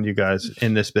constantly remind you guys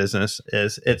in this business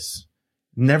is it's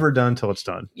never done till it's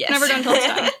done. Yes. Never done till it's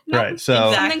done. No, Right. So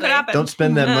Exactly. something could happen. don't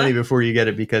spend that Uh-huh. money before you get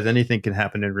it, because anything can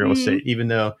happen in real Mhm. estate, even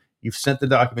though you've sent the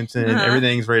documents in, Uh-huh.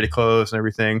 everything's ready to close and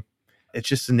everything. It's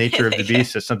just the nature of the Yeah.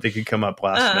 beast that something can come up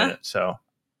last Uh-huh. minute. So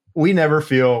we never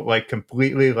feel like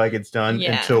completely like it's done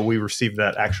Yeah. until we receive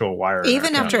that actual wire. in our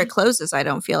Even after account. it closes, I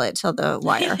don't feel it till the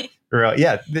wire. Or,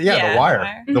 Yeah, the the wire.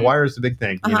 wire. The wire is the big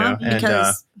thing, you know. And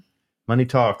because money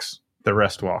talks, the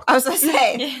rest walks. I was gonna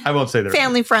say I won't say the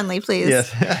family friendly, please.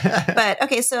 Yes. But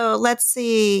okay, so let's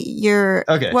see your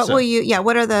Okay, What so- will you? Yeah,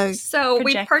 what are the? So we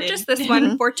Projected. purchased this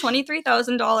one for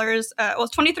 $23,000.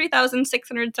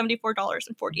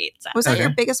 $23,674.48. Was that your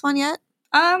Okay. biggest one yet?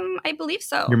 I believe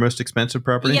so. Your most expensive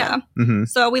property? Yeah. Mm-hmm.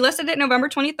 So we listed it November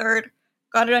 23rd,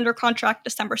 got it under contract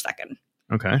December 2nd.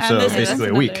 Okay. And So this is basically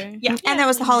a week. Yeah. And that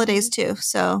was the holidays too.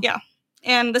 So Yeah.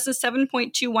 And this is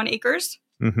 7.21 acres.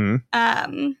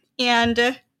 Mm-hmm.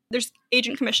 And there's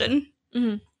agent commission.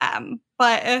 Mhm.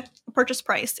 But the purchase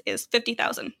price is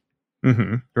 $50,000.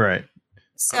 Mm-hmm. Right.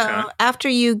 So Okay. after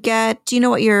you get, do you know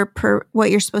what you're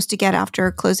supposed to get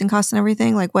after closing costs and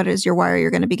everything? Like what is your wire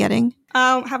you're going to be getting?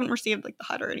 Haven't received like the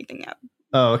HUD or anything yet.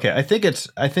 Oh, okay. I think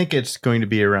it's going to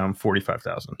be around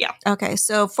 45,000. Okay.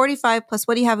 So 45 plus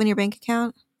what do you have in your bank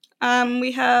account?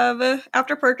 We have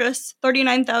after purchase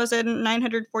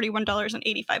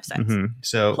 $39,941.85 Mm-hmm.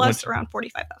 So plus around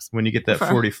 45,000. when you get that For-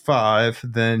 45,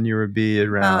 then you would be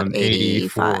around About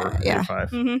 84, 85, yeah. 85.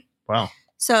 Mm-hmm. Wow.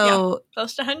 So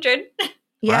Close to 100.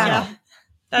 yeah. Wow.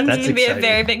 That's, That's going to be a exciting.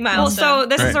 very big Well, milestone. so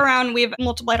this is Right. around, we've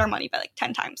multiplied our money by like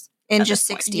 10 times. In at just this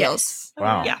 6 point. deals. Yes.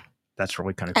 Wow. Yeah. That's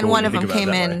really kind of And cool. one when of you them think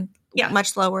about came it that way. in Yeah.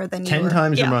 much lower than you 10 were.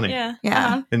 times your Yeah. money Yeah. Yeah.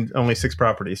 Uh-huh. and only 6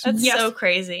 properties. That's Yes. so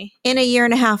crazy. In a year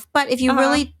and a half. But if you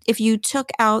Uh-huh. if you took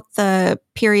out the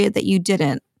period that you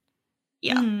didn't,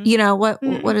 Yeah. Mhm. you know, what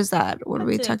Mhm. what is that? What are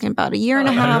we That's it. talking about? A year and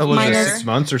a I I don't half know, was it minus 6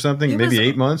 months or something? It Maybe was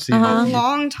 8 months? Uh-huh. A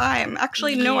long time.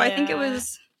 Actually, no, I think it Yeah.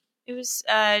 was It was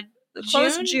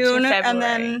close June, June to and February.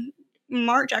 then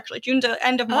March, actually. June to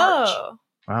end of March. Oh,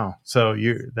 Wow. So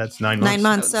that's 9 months. 9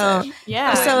 months. I would So say.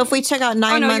 yeah. so if we took out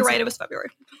 9 Oh, no, months, you're right. It was February.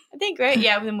 I think right.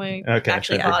 Yeah, when we Okay,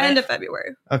 actually February. bought End it. of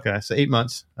February. Okay. So 8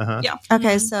 months. Uh-huh. Yeah.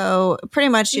 okay, Mhm. so pretty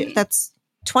much Mhm. that's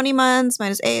 20 months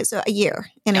minus 8, so a year.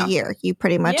 In Yeah. a year, you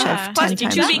pretty much Yeah. have Plus, 10 to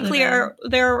times. to that be one. clear,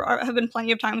 there have been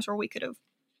plenty of times where we could have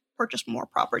purchased more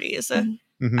properties Mhm.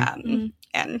 Mhm. Mhm.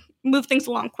 and moved things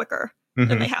along quicker than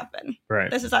Mhm. they have been.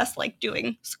 Right. This is us like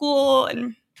doing school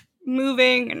and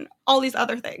moving and all these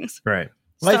other things. Right.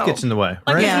 Life So, gets in the way.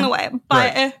 Like Right. it's in the way,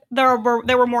 but Right. there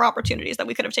were more opportunities that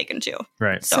we could have taken too.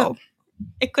 Right. So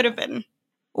it could have been.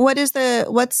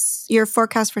 What's your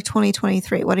forecast for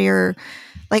 2023? What are your,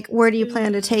 like, where do you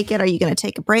plan to take it? Are you going to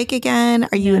take a break again?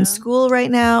 Are you in No. school right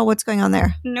now? What's going on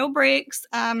there? No breaks,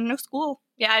 no school.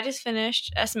 Yeah, I just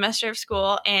finished a semester of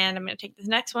school and I'm going to take this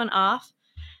next one off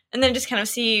and then just kind of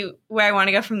see where I want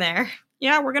to go from there.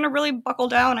 Yeah, we're gonna really buckle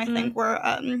down. I think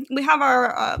we have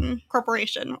our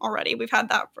corporation already. We've had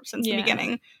that since the Yeah.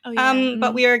 beginning. Oh,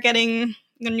 But we are getting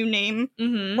a new name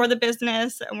Mhm. for the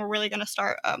business, and we're really gonna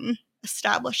start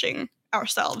establishing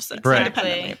ourselves Right.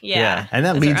 independently. Yeah. And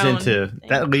that As leads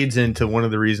our own into one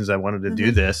of the reasons I wanted to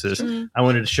do Mhm. this is Mhm. I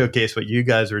wanted to showcase what you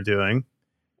guys are doing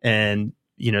and,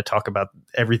 talk about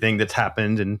everything that's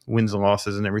happened and wins and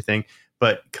losses and everything,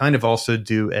 but kind of also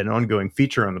do an ongoing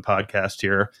feature on the podcast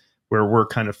here where we're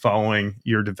kind of following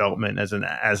your development as an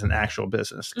actual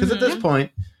business. Because at this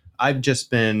point, I've just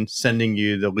been sending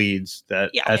you the leads that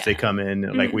Yeah. as they come in,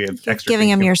 like we have extra Giving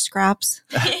things them coming- your scraps.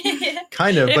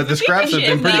 kind of, but the scraps have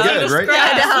been pretty No, good, the right?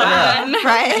 scraps, Yeah. man.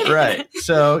 Right. Right.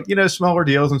 So, smaller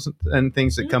deals and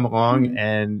things that come along. Mhm.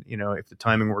 And, if the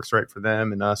timing works right for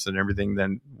them and us and everything,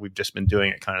 then we've just been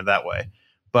doing it kind of that way.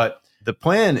 But the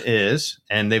plan is,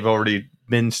 and they've already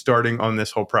been starting on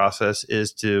this whole process,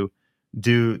 is to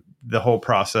do the whole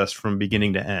process from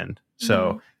beginning to end.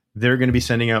 So they're going to be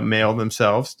sending out mail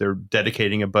themselves. They're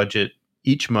dedicating a budget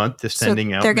each month to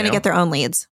sending out They're going to mail. get their own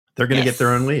leads. They're going to Yes. get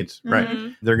their own leads. Right.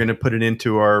 Mhm. They're going to put it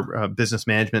into our business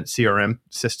management CRM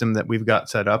system that we've got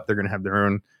set up. They're going to have their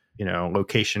own,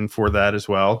 location for that as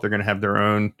well. They're going to have their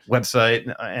own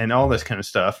website and all this kind of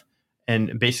stuff.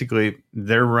 And basically,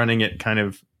 they're running it kind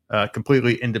of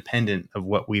completely independent of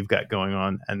what we've got going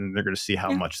on, and they're going to see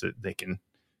how Yeah. much that they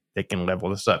can level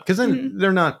this up. Because then Mhm.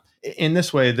 they're not in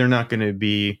this way. They're not going to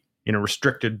be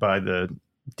restricted by the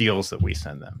deals that we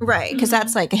send them. Right. Because Mhm.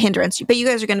 that's like a hindrance. But you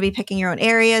guys are going to be picking your own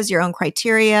areas, your own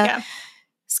criteria, Yeah.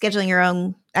 scheduling your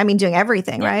own, doing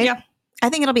everything, right? Yeah. I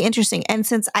think it'll be interesting. And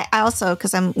since I also,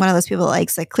 because I'm one of those people that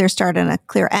likes a clear start and a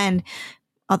clear end,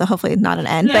 although hopefully not an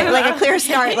end, but like a clear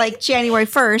start, like January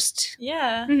 1st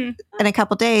Yeah. Mhm. in a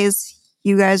couple days,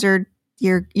 you guys are,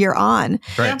 you're on.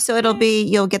 Right. So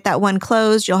you'll get that one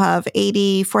closed. You'll have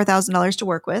 $84,000 to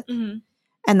work with. Mhm.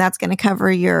 And that's going to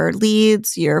cover your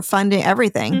leads, your funding,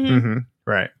 everything. Mhm. Hmm.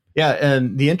 Right. Yeah.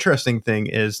 And the interesting thing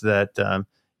is that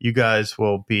you guys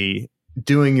will be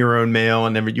doing your own mail,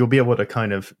 and then you'll be able to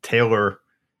kind of tailor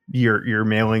your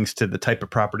mailings to the type of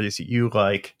properties that you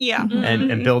like Yeah.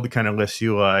 Mhm. and build the kind of lists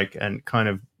you like and kind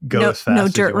of go No- as fast no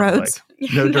as dirt you want, roads.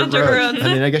 like. No dirt roads.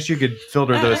 I mean, I guess you could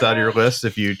filter those out of your list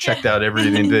if you checked out every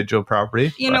individual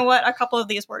property. You but know what? A couple of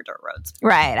these were dirt roads.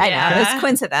 Right. I know. Yeah. It's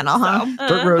coincidental, huh? So,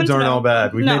 dirt roads aren't no. all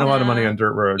bad. We've No. made a lot of money on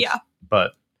dirt roads. Yeah.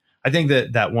 But I think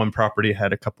that one property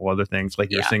had a couple other things, like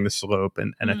you were Yeah. saying, the slope,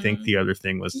 and I think the other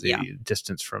thing was the Yeah.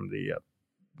 distance from the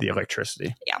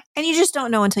electricity. And you just don't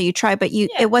know until you try. But Yeah.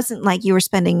 it wasn't like you were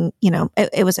spending,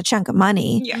 it was a chunk of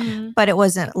money, Yeah. Mhm. but it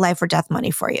wasn't life or death money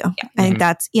for you. Yeah. I think Mhm.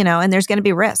 that's, and there's going to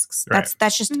be risks. Right.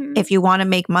 That's just, Mhm. if you want to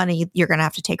make money, you're going to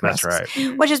have to take That's risks.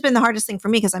 right. Which has been the hardest thing for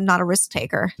me because I'm not a risk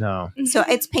taker. No, So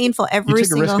it's painful you every took a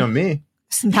single. risk on me.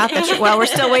 Not that well, we're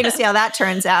still waiting to see how that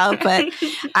turns out. But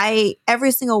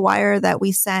every single wire that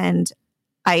we send,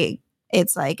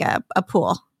 it's like a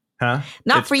pool. Huh?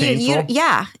 Not It's for you. painful?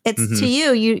 Yeah, it's Mhm. to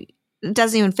you. It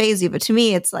doesn't even phase you. But to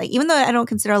me, it's like, even though I don't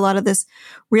consider a lot of this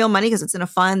real money because it's in a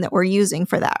fund that we're using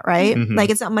for that, right? Mhm.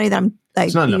 Like, it's not money that I'm like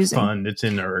It's not in a using. fund. It's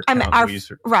in our I mean, account. our We use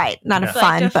it. right, not Yeah. a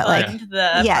fund, to but like. fund the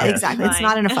Yeah, Yes. exactly. It's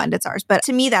not in a fund, it's ours. But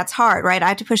to me, that's hard, right? I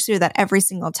have to push through that every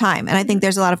single time. And I think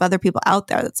there's a lot of other people out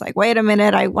there that's like, wait a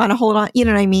minute, I want to hold on. You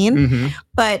know what I mean? Mhm.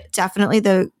 But definitely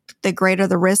the greater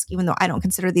the risk, even though I don't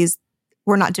consider these,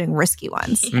 we're not doing risky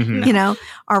ones. Mhm.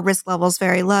 Our risk level is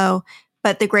very low.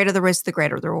 But the greater the risk, the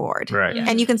greater the reward. Right. Yeah.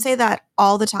 And you can say that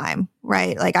all the time,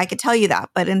 right? Like, I could tell you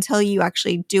that, but until you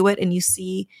actually do it and you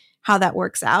see how that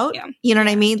works out, Yeah. you know what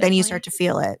I Yeah, mean? Then you definitely. start to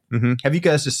feel it. Mhm. Have you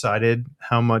guys decided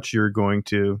how much you're going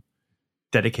to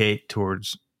dedicate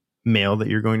towards mail that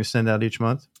you're going to send out each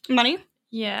month? Money?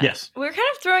 Yeah. Yes. We're kind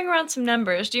of throwing around some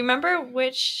numbers. Do you remember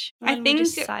which I one think- we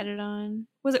decided on?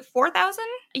 Was it 4,000?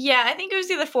 Yeah, I think it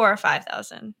was either 4,000 or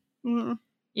 5,000. Mm,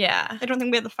 Yeah. I don't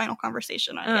think we had the final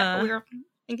conversation on it yet, but we were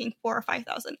thinking 4,000 or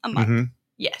 5,000 a month. Mhm.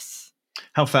 Yes.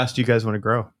 How fast do you guys want to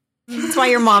grow? That's why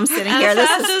your mom's sitting here. As This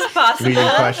fast is as possible. Leading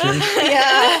question.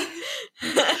 Yeah.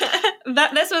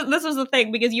 This was the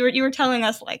thing because you were telling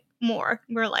us like more.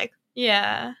 We're like,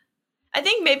 Yeah. I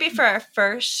think maybe for our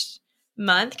first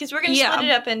month, because we're going to Yeah. split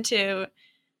it up into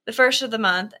the first of the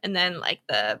month and then like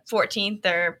the 14th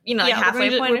or, like yeah, halfway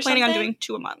point we're or planning on something. doing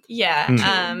 2 a month. Yeah.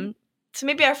 Mm. So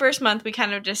maybe our first month, we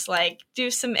kind of just like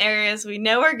do some areas we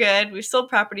know are good. We've sold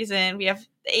properties in, we have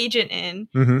the agent in,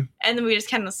 Mm-hmm. and then we just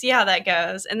kind of see how that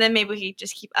goes. And then maybe we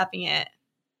just keep upping it,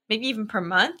 maybe even per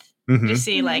month, Mm-hmm. to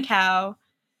see Mhm. like how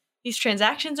these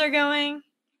transactions are going.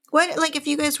 what, like, if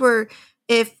you guys were,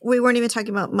 if we weren't even talking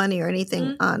about money or anything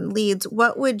Mhm. on leads,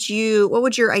 what would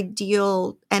your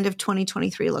ideal end of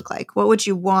 2023 look like? What would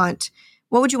you want?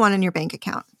 What would you want in your bank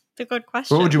account? It's a good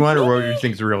question. What would you want, or what do you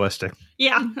think is realistic?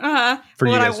 Yeah. For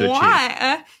you what guys to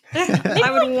I achieve? want,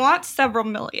 I would want several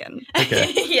million.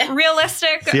 Okay. Yeah.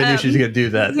 Realistic. See, I knew she's going to do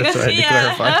that. That's why I had to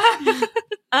Yeah.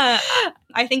 clarify.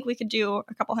 I think we could do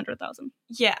a couple 100,000.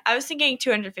 Yeah, I was thinking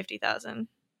 250,000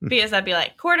 Hmm. because that'd be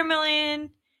like $250,000,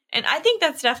 and I think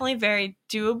that's definitely very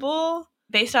doable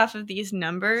based off of these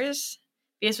numbers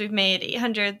because we've made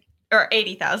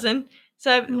 80,000.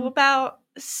 So Mhm. about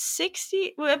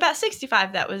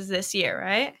 65 that was this year,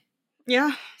 right?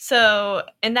 Yeah. So,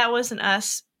 and that wasn't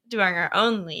us doing our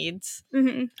own leads.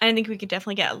 Mm-hmm. I think we could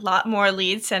definitely get a lot more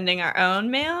leads sending our own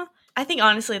mail. I think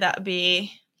honestly that would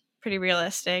be pretty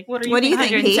realistic. What do you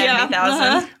think, Pete?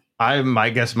 170,000. I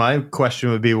guess my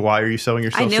question would be, why are you selling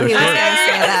yourself I knew so he was short? gonna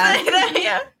say that.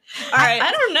 Yeah. All right.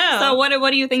 I don't know. So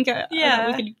what do you think? Yeah.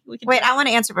 We could Wait, do? I want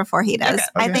to answer before he does. Okay.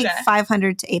 I Okay. think Okay.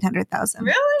 500 to 800,000.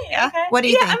 Really? Yeah. Okay. What do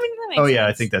you think? I mean, that makes Oh, yeah, I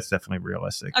sense. think that's definitely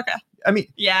realistic. Okay. I mean,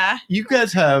 Yeah. you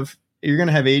guys you're going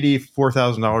to have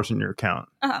 $84,000 in your account.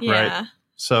 Uh-huh. Yeah.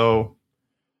 So,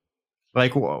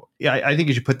 like, well, yeah, I think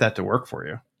you should put that to work for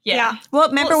you. Yeah. Well,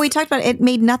 remember Well, we talked about it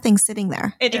made nothing sitting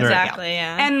there. It did, Exactly.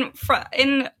 Yeah. yeah. And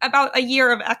in about a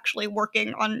year of actually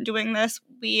working on doing this,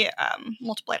 we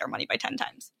multiplied our money by 10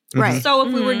 times. Right. So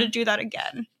if we were Mhm. to do that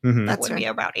again, Mhm. it That's would right. be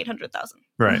about 800,000.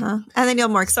 Right. Uh-huh. And then you'll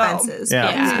have more So- expenses. Yeah.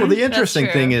 Yeah. Well, the That's interesting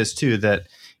true. thing is, too, that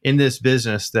in this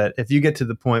business, that if you get to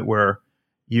the point where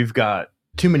you've got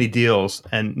too many deals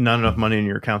and not enough money in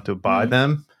your account to buy Mhm.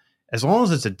 them, as long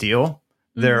as it's a deal,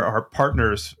 there Mhm. are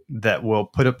partners that will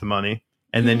put up the money,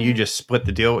 and then you Mhm. just split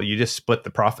the deal. You just split the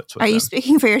profits with Are them. you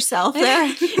speaking for yourself there?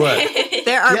 What?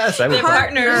 There are Yes, I would. They're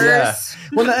partners. Yeah.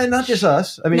 Well, and not just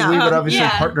us. I mean, No. we would obviously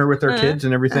Yeah. partner with our Uh-huh. kids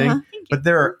and everything, Uh-huh. but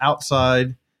there are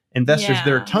outside investors.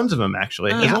 There are Yeah. tons of them,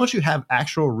 actually. As Uh-huh. long as you have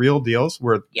actual real deals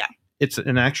where Yeah. it's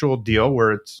an actual deal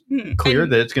where it's Mhm. clear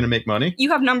And that it's going to make money. you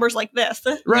have numbers like this,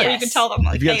 Right. where you Yes. can tell them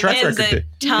like, If you got hey, track And record.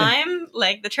 the time,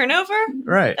 like the turnover,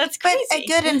 Right. that's But crazy.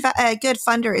 a good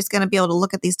funder is going to be able to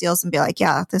look at these deals and be like,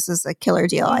 yeah, this is a killer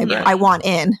deal. Yeah. I want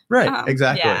in. Right. Uh-huh.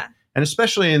 Exactly. Yeah. And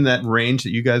especially in that range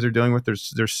that you guys are dealing with,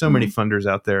 there's so many funders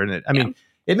out there, and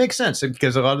it makes sense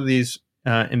because a lot of these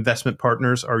investment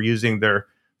partners are using their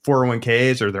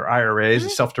 401ks or their IRAs, the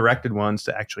Mhm. self-directed ones,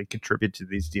 to actually contribute to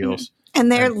these deals. And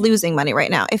they're Right. losing money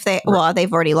right now. If they, well,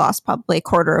 they've already lost probably a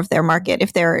quarter of their market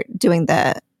if they're doing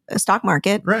the stock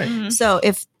market. Right. Mhm. So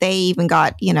if they even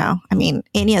got,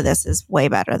 any of this is way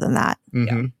better than that.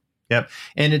 Mm-hmm. Yep.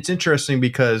 And it's interesting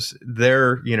because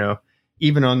they're,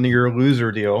 even on your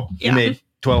loser deal, you Yeah. made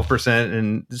 12%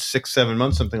 in 6-7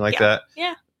 months, something like Yeah. that.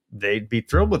 Yeah. They'd be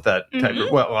thrilled with that type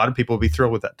of, well, a lot of people would be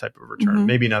thrilled with that type of return. Mhm.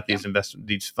 Maybe not these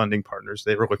these funding partners.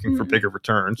 They were looking for Mhm. bigger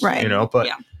returns, Right. but,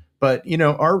 Yeah. but,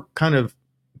 our kind of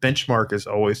benchmark is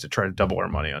always to try to double our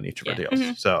money on each of our Yeah. deals.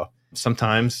 Mhm. So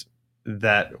sometimes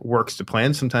that works to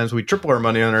plan. Sometimes we triple our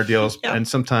money on our deals, Yeah. and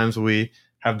sometimes we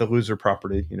have the loser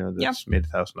property, that's made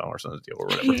 $1,000 on the deal or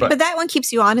whatever. But, But that one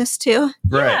keeps you honest too,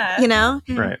 right,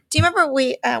 Mhm. right. Do you remember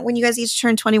when you guys each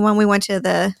turned 21, we went to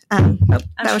the, I'm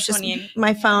that was just 20.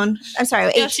 my phone. I'm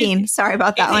sorry, Yeah, 18. Sorry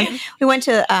about that one. We went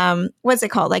to, what's it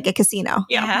called? Like a casino.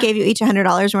 Yeah. Gave you each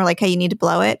 $100 and we're like, hey, you need to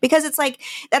blow it, because it's like,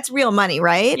 that's real money,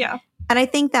 right? Yeah. And I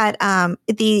think that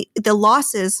the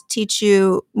losses teach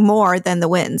you more than the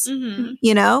wins,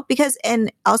 Mhm. because, and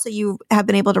also you have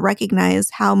been able to recognize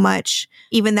how much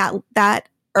even that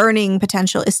earning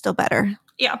potential is still better.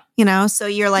 Yeah. So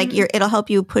you're like, Mhm. it'll help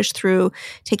you push through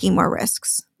taking more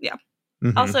risks.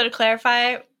 Mhm. Also, to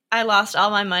clarify, I lost all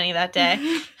my money that day.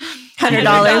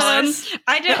 $100.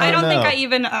 I did. I Oh, don't think no. I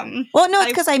even. Well, no, it's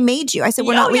I- because I made you. I said,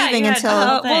 we're not Oh, yeah, leaving you had until.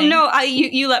 to- well, thing. no.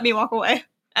 You let me walk away.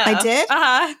 I Uh-oh. did?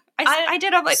 I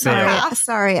did have like Sorry. half.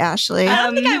 Sorry, Ashley. I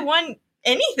don't think I Um, won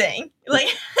anything. Like,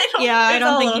 Yeah, I it's don't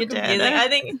all a think little you did. confusing. I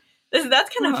think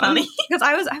that's kind of funny. because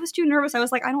I was too nervous. I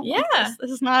was like, I don't. like Yeah. this.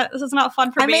 This is not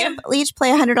fun for I me. made them each play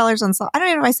 $100 on slot. I don't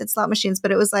even know if I said slot machines,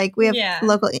 but it was like we have Yeah.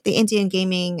 local the Indian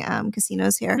gaming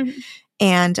casinos here, Mhm.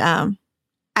 and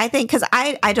I think because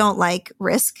I don't like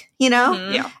risk,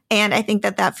 Mhm. Yeah. and I think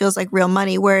that feels like real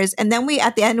money. Whereas, and then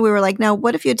at the end we were like, no,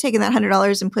 what if you had taken that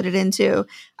 $100 and put it into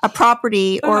a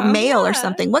property or mail or Yeah.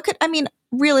 something?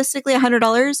 Realistically,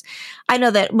 $100. I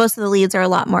know that most of the leads are a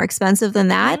lot more expensive than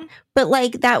that, Mhm. but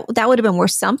like that would have been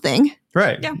worth something.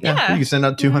 Right. Yeah. Yeah. You can send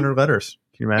out 200 letters.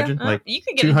 Can you imagine? Uh, Like you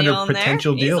could get a 200 deal in there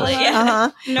potential deals. easily, Yeah.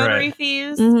 Uh-huh. Notary Right.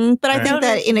 fees. But I Right. think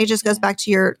that it just goes back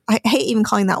to I hate even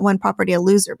calling that one property a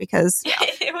loser because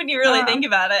when you really Uh, think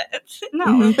about it. It's,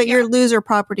 No. but your loser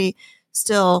property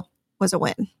still was a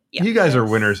win. Yeah. you guys are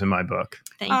winners in my book.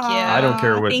 thank you. I don't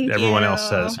care what Thank everyone you. else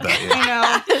says about you. I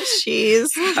know. Jeez.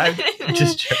 I'm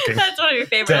just joking. That's one of your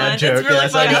favorite Dad ones. joke, It's really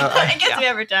yes, I funny. know. It gets me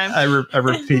every time. I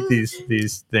repeat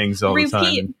these things all the time.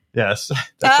 Repeat. And yes,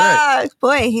 that's right.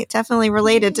 Boy, he definitely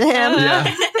related to him. Yeah.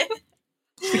 I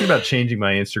was thinking about changing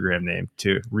my Instagram name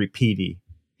to Repeaty,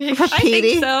 I Repeaty.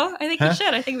 think so. I think Huh? you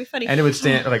should. I think it'd be funny. and it would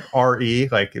stand like RE,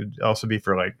 like it would also be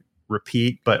for like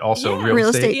repeat, but also Yeah. real Real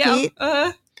estate. estate. yeah.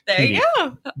 Pete? There you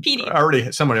go.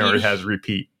 PD. Someone already has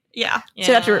repeat. Yeah. So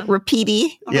you have to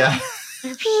repeaty. Yeah.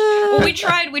 Well, we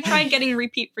tried getting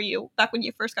repeat for you back when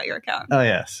you first got your account, Oh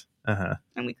yes. Uh-huh.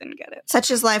 and we couldn't get it. Such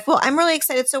is life. Well, I'm really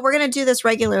excited. So we're going to do this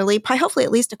regularly, probably hopefully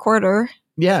at least a quarter.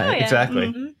 Yeah, Oh, yeah. exactly.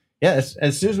 Mhm. Yeah,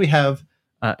 as soon as we have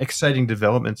exciting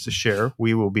developments to share,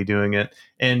 we will be doing it.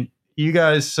 And you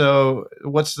guys, so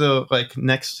what's the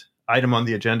next item on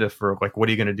the agenda for what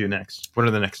are you going to do next? What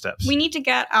are the next steps? We need to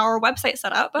get our website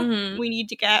set up. Mhm. We need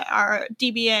to get our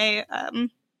DBA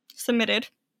submitted,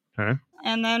 Okay.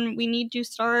 and then we need to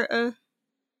start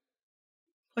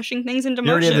pushing things into You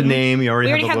already motion. have the name. You already,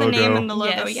 We already have the the logo. name and the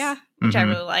logo. Yes. Yeah, Which I Mhm.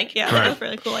 really like. yeah, Right. that's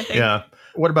really cool. I think. Yeah.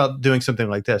 What about doing something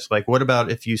like this? What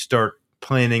about if you start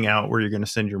planning out where you're going to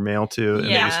send your mail to, and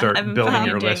then Yeah, you start I've been building planning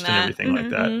your doing list that. and everything like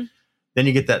that? Mhm. Then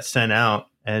you get that sent out,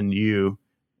 and your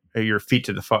feet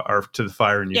to the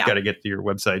fire, and you've Yeah. got to get your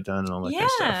website done and all that kind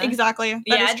of Yeah. stuff. Exactly. That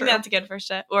Yeah, is I think true. that's a good first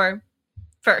step. Or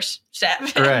first step.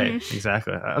 Right.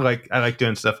 Exactly. I like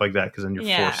doing stuff like that because then you're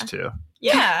Yeah. forced to.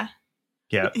 Yeah.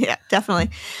 Yeah. Yeah, definitely.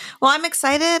 Well, I'm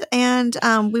excited and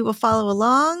we will follow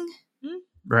along.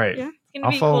 Right. Yeah. It's going to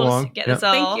I'll be follow cool along. to get Yep. this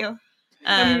all. Thank you.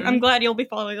 I'm glad you'll be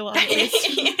following along at least.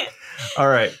 All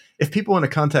right. If people want to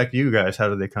contact you guys, how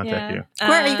do they contact you?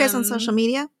 Where are you guys on social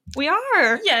media? We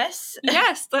are. Yes.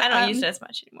 Yes. I don't use it as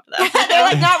much anymore, though. They're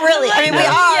like, not really. I mean, we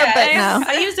are, Yeah, but I, no.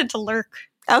 I use it to lurk.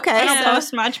 Okay. I don't Yeah.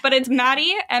 post much, but it's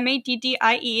Maddie,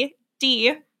 MADDIEDREESE.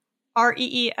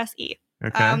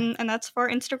 Okay. And that's for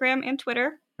Instagram and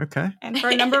Twitter, Okay. and for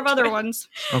a number of other ones.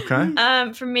 Okay.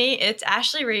 For me, it's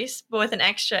Ashley Reese, but with an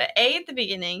extra A at the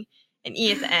beginning and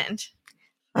E at the end.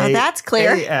 Well, that's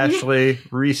clear. Hey, Ashley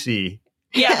Reese.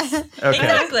 Yes. Okay.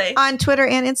 Exactly. On Twitter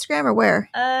and Instagram or where?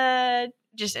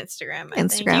 Just Instagram.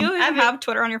 Instagram. Do you have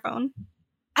Twitter on your phone?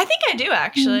 I think I do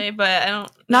actually, but I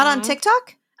don't. Not on know.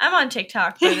 TikTok? I'm on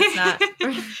TikTok, but it's not.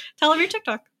 Tell them your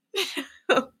TikTok.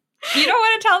 You don't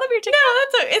want to tell them your TikTok?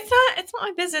 No, it's not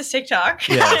my business TikTok.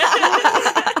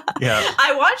 Yeah. Yeah.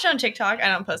 I watch on TikTok. I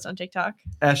don't post on TikTok.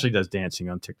 Ashley does dancing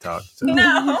on TikTok. So.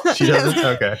 No. She doesn't?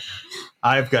 Okay.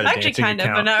 I've got a Actually, dancing kind of,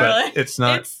 account, but not really. it's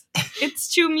not.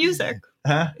 It's to music.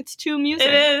 Huh? It's to music.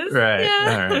 It is. Right.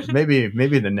 Yeah. All right.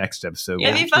 Maybe the next episode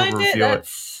If you find we'll it, reveal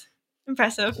that's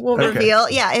impressive. We'll Okay. reveal.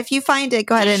 Yeah, if you find it,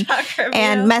 go ahead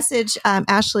and message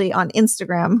Ashley on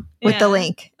Instagram with the Yeah.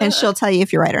 link, and she'll tell you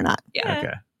if you're right or not. Yeah.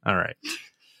 Okay. All right.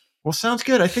 Well, sounds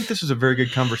good. I think this was a very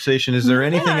good conversation. Is there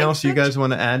anything else you guys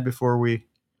want to add before we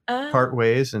part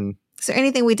ways? And Is there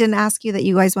anything we didn't ask you that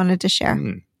you guys wanted to share?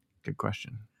 Good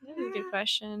question. That's a good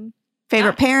question.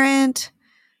 Favorite parent?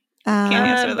 Can't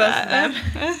answer both of that. them.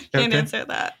 Can't Okay. answer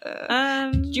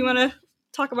that. Do you want to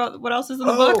talk about what else is in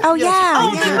the Oh, book? Oh, yes. yeah.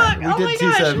 We the did, book. we Oh did my tease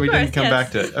gosh, that. of We didn't course, come yes.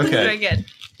 back to it. This is very Okay. good.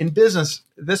 In business,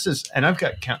 this is, and I've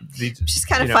got these. Which is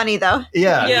kind of you know, funny, though.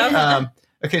 Yeah. Yeah.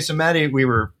 Okay. So Maddie, we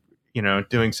were,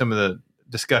 doing some of the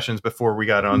discussions before we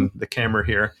got on the camera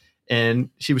here, and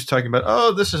she was talking about,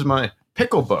 oh, this is my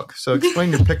pickle book. So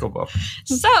explain your pickle book.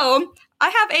 So I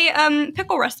have a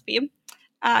pickle recipe.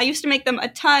 I used to make them a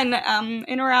ton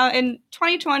in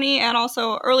 2020 and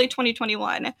also early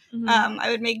 2021. Mhm. I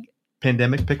would make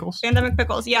Pandemic pickles. pandemic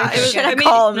pickles. Yeah, Okay. it was. Should I have made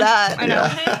called them that. I know.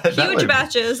 Yeah, that huge would-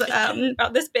 batches,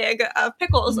 about this big, of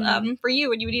pickles for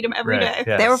you, and you would eat them every day. Right,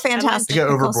 yes. They were I fantastic. got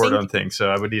pickles. overboard on things,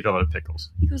 so I would eat a lot of pickles.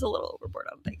 He was a little overboard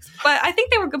on things, but I think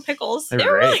they were good pickles. They They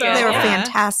were were really great. good. They were Yeah.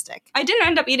 fantastic. I didn't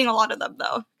end up eating a lot of them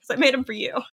though, because I made them for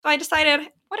you. So I decided,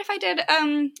 what if I did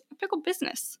a pickle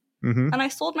business Mm-hmm. and I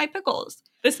sold my pickles?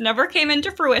 This never came into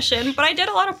fruition, but I did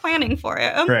a lot of planning for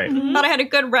it. Right. Mhm. Thought I had a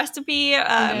good recipe,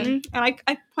 and I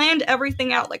planned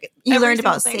everything out. Like You every learned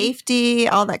single about thing. safety,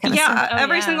 all that kind of stuff. Yeah, Oh,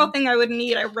 every yeah. single thing I would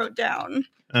need, I wrote down.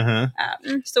 Uh huh.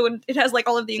 So it has like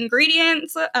all of the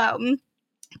ingredients,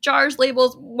 jars,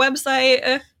 labels,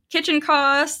 website, kitchen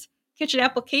costs, kitchen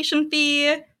application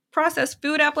fee, processed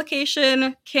food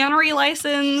application, cannery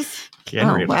license,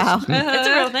 Cannery wow. license. It's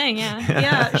a real thing, yeah.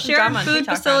 yeah, shared Drama on food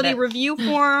TikTok facility around it. review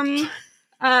form,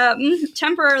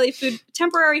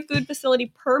 temporary food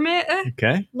facility permit,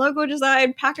 Okay. logo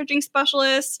design, packaging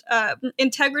specialist,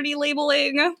 integrity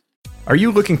labeling. Are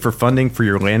you looking for funding for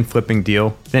your land flipping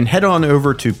deal? Then head on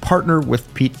over to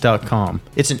partnerwithpete.com.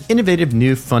 It's an innovative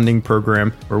new funding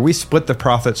program where we split the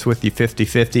profits with you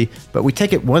 50-50, but we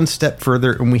take it one step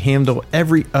further and we handle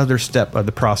every other step of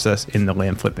the process in the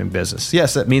land flipping business.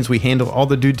 Yes, that means we handle all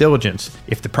the due diligence.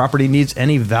 If the property needs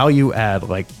any value add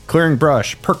like clearing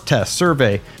brush, perk test,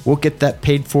 survey, we'll get that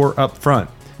paid for up front.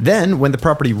 Then when the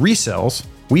property resells,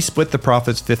 we split the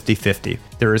profits 50-50.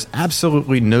 There is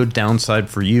absolutely no downside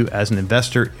for you as an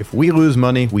investor. If we lose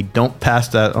money, we don't pass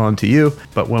that on to you.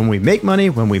 But when we make money,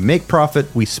 when we make profit,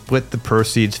 we split the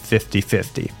proceeds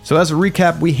 50-50. So as a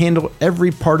recap, we handle every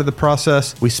part of the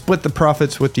process. We split the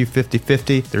profits with you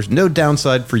 50-50. There's no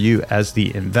downside for you as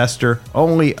the investor,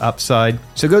 only upside.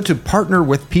 So go to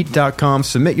partnerwithpete.com,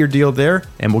 submit your deal there,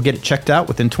 and we'll get it checked out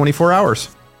within 24 hours.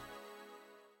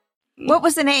 What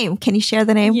was the name? Can you share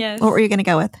the name? Yes. What were you going to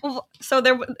go with? Well, so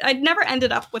I never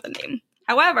ended up with a name.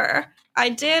 However, I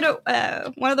did.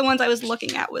 One of the ones I was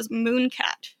looking at was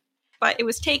Mooncat, but it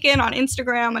was taken on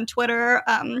Instagram and Twitter.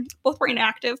 Both were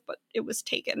inactive, but it was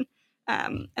taken.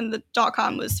 And the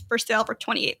 .com was for sale for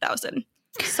 $28,000.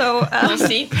 So We'll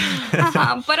see.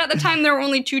 but at the time, there were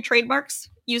only 2 trademarks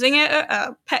using it: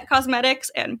 Pet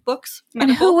Cosmetics and Books. And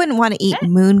Medical. who wouldn't want to eat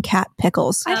Mooncat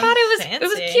pickles? I thought it Fancy.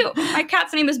 was cute. My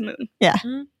cat's name is Moon. Yeah.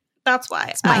 Mhm. That's why.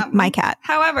 It's my cat.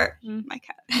 However, Mm. my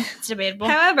cat. It's debatable.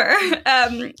 However,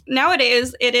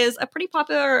 nowadays it is a pretty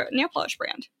popular nail polish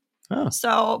brand. Oh.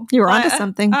 So You were onto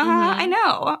something. Mhm. I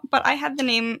know, but I had the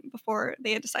name before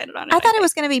they had decided on it. I thought it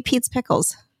was going to be Pete's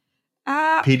Pickles.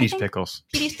 Petey's Pickles.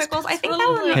 Petey's Pickles. I think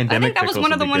Probably. I Pandemic think that was Pickles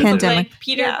one of would the be ones. good. that, Pandemic. Like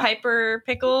Peter Yeah. Piper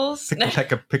pickles.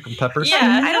 Pickle peppers.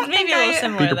 Yeah, I don't maybe think a little I-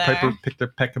 similar Peter there. Piper picked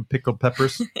the pickled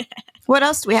peppers. What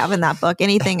else do we have in that book?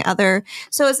 Anything other?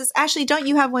 So is this Ashley? Don't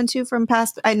you have one too from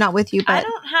past? Not with you, I but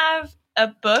don't have a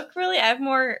book really. I have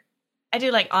more. I do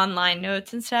like online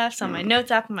notes and stuff. So my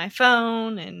notes app on my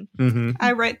phone and Mm-hmm.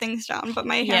 I write things down, but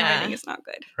my Yeah. handwriting is not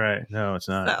good. Right. No, it's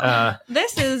not. So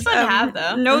this is fun to have,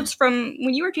 though. notes from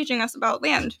when you were teaching us about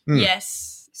land.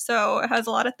 yes. So it has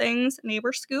a lot of things.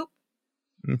 Neighbor Scoop.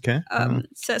 Okay. It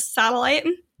says satellite.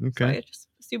 So Okay. I just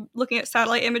assume looking at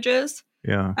satellite images.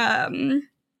 Yeah.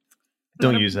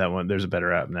 Don't Don't use that one. There's a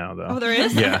better app now, though. Oh, there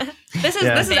is. Yeah. This is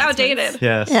Yeah. this is outdated.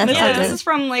 Yes. Yeah, This, it's Yeah. is, this outdated. is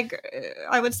from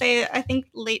I would say I think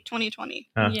late 2020.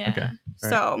 Yeah. Okay. Right.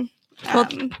 So Well-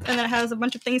 and then it has a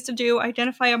bunch of things to do.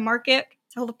 Identify a market,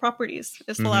 Sell the properties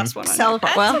is the Mhm. last one. On Sell here. the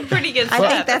That's well, some pretty good I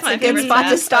stuff. think that's my a good favorite spot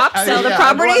to stuff. stop. Sell the yeah,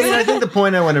 properties. well, I mean, I think the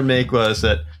point I want to make was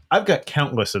that I've got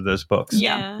countless of those books.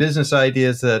 Yeah. Business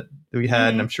ideas that we had,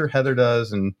 and Mhm. I'm sure Heather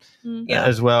does, and Mm. Yeah.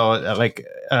 as well.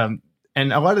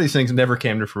 And a lot of these things never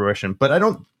came to fruition. But I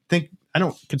don't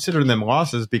consider them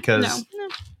losses because No.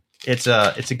 it's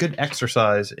a good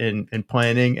exercise in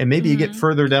planning. And maybe you get Mhm.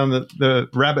 further down the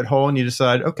rabbit hole, and you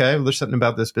decide, okay, well, there's something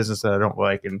about this business that I don't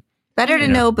like, and Better to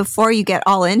Yeah. know before you get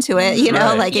all into it, you know,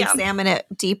 Right. like Yeah. examine it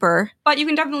deeper. But you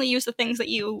can definitely use the things that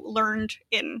you learned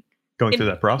in going through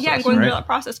that process. and going right? through that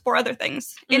process for other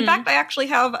things. In Mhm. fact, I actually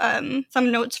have some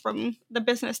notes from the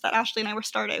business that Ashley and I were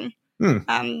starting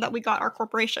that we got our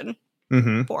corporation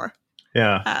Mm-hmm. for.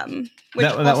 Yeah. Which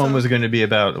That one also- was going to be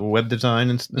about web design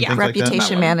and Yeah. things like that.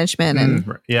 Reputation one. management and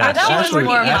Mm, yeah, that was Ashley,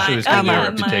 more Ashley mine. was going to be Oh, a yeah,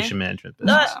 reputation management The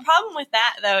business. problem with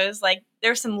that, though, is like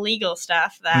there's some legal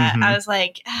stuff that Mhm. I was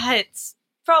like, it's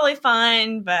probably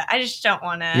fine, but I just don't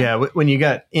want to. Yeah, when you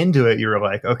got into it, you were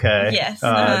like, okay, Yes.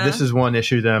 this is one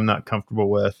issue that I'm not comfortable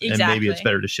with, and maybe it's Exactly.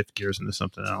 better to shift gears into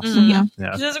something else. Mhm. Yeah. Yeah.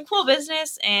 Because it was a cool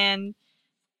business,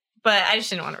 but I just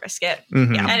didn't want to risk it.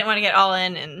 Mhm. Yeah. I didn't want to get all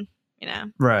in, and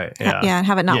Right. Yeah. and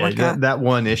have it not Yeah, work out. that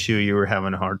one issue you were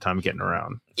having a hard time getting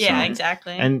around. yeah, So-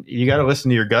 exactly. and you got to listen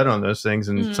to your gut on those things,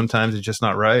 and Mhm. sometimes it's just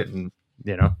not right, and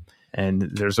and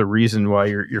there's a reason why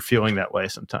you're feeling that way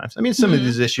sometimes. I mean, some of Mhm.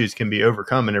 these issues can be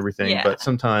overcome and everything, Yeah. but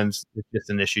sometimes it's just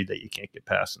an issue that you can't get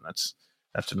past, and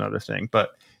that's another thing.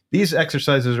 But these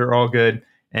exercises are all good,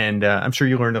 and I'm sure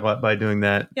you learned a lot by doing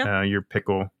that. Yep. Your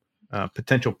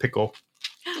potential pickle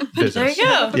There business. you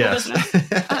go. Yes.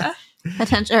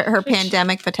 Potential her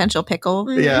pandemic potential pickle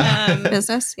Yeah. Um,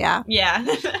 business. Yeah. Yeah.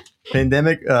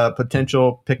 Pandemic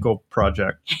potential pickle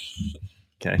project.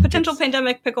 Okay. potential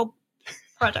pandemic pickle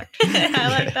project. I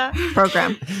like that.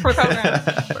 Program. Program.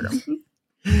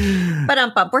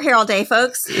 But we're here all day,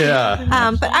 folks.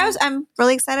 Yeah. But I'm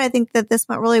really excited. I think that this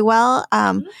went really well.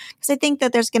 Because I think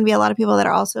that there's going to be a lot of people that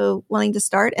are also willing to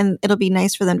start, and it'll be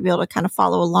nice for them to be able to kind of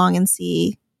follow along and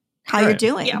see how you're Right.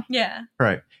 doing. Yeah. Yeah.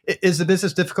 Right. Is the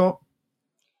business difficult?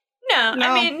 No, No.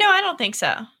 I don't think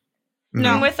so.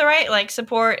 No. With the right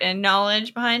support and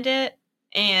knowledge behind it,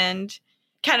 and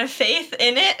kind of faith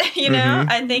in it, Mhm.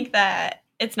 I think that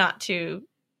it's not too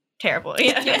terrible.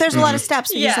 Yeah. There's a lot of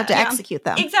steps. You just have to Yeah. execute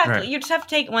them. Exactly. Right. You just have to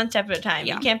take one step at a time.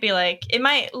 Yeah. You can't be like, it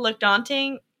might look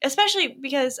daunting, especially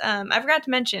because I forgot to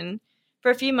mention,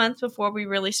 for a few months before we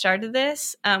really started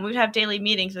this, we would have daily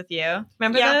meetings with you.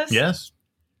 Remember Yeah. those? Yes.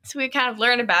 So we kind of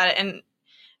learned about it.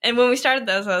 And when we started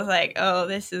those, I was like, oh,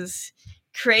 this is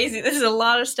crazy. This is a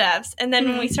lot of steps. And then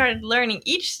when we started learning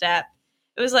each step,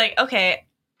 it was like, okay,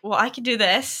 well, I could do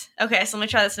this. Okay, so let me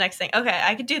try this next thing. Okay,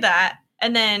 I could do that.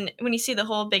 And then when you see the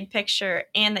whole big picture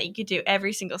and that you could do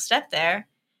every single step there,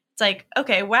 it's like,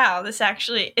 okay, wow, this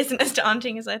actually isn't as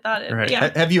daunting as I thought it would Right. be. Yeah.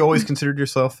 Have you always considered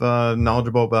yourself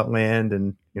knowledgeable about land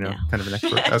and No. kind of an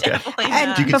expert? Okay. Definitely And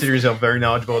not. Do you consider yourself very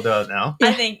knowledgeable about it now?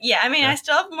 I think, I mean, Yeah. I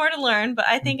still have more to learn, but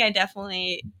I think I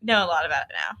definitely know a lot about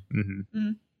it now. Mm-hmm.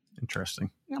 Mm.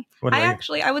 Interesting. Yeah. What about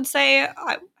I would say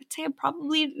I'm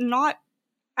probably not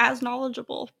as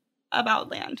knowledgeable about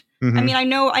land. you? Mhm. I mean, I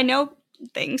know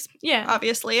things, Yeah.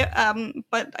 obviously,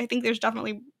 but I think there's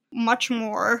definitely much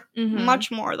more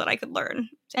that I could learn.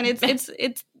 And it's this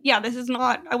is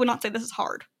not, I would not say this is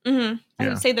hard. Mm-hmm. I Yeah.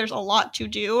 would say there's a lot to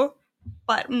do,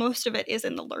 but most of it is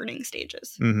in the learning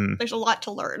stages. Mhm. There's a lot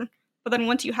to learn. But then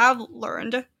once you have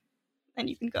learned, then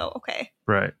you can go, okay.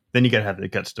 Right. Then you got to have the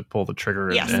guts to pull the trigger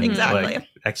and, Yes, and, exactly. like,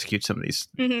 execute some of these.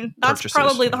 That's Purchases.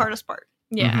 probably the hardest part.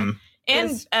 Yeah. Mhm.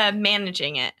 And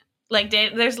managing it. Like,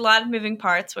 there's a lot of moving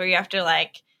parts where you have to,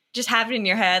 like, just have it in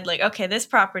your head, like, okay, this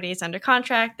property is under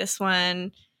contract. This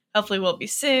one hopefully will be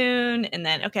soon. And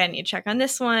then, okay, I need to check on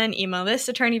this one, email this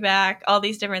attorney back, all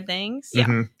these different things. Yeah.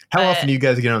 Mhm. How But- often do you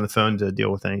guys get on the phone to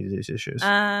deal with any of these issues?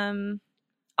 Not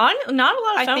a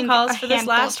lot I of phone think calls a for this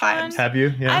handful of last times. one. Have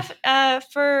you? Yeah. I've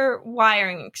for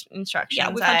wiring instructions. Yeah,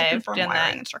 we've had to I've confirm done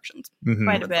wiring that instructions. Mhm.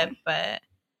 quite a bit, but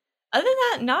other than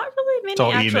that, not really many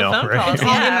all actual email, phone right? calls. It's all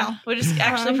Yeah, email. which is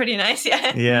actually pretty nice.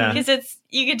 Yeah, Yeah. because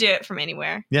you could do it from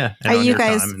anywhere. Yeah. and Are on you your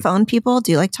guys time and- phone people?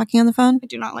 Do you like talking on the phone? I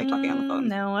do not like talking on the phone.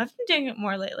 No, I've been doing it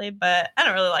more lately, but I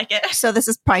don't really like it. So this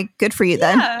is probably good for you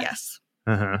then. Yeah. Yes.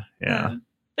 Uh-huh. Yeah.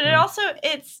 But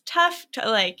it's tough to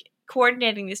like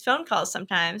coordinating these phone calls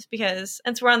sometimes because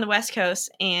since we're on the West Coast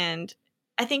and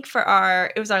I think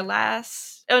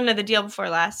the deal before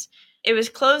last, it was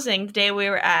closing the day we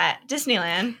were at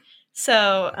Disneyland.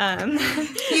 So,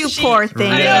 You poor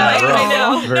thing. Yeah, I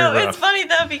know. rough. Very No, rough. it's funny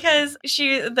though because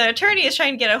the attorney is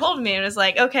trying to get a hold of me and was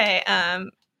like, okay,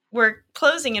 we're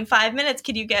closing in 5 minutes.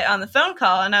 Could you get on the phone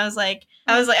call? And I was like,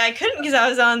 I was like, I couldn't because I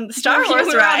was on the Star You Wars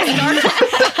were on ride. Star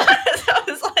So I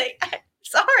was like,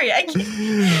 sorry, I can't.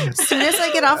 As soon as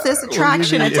I get off this Were you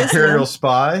attraction the at Disney, Imperial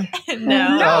spy. No.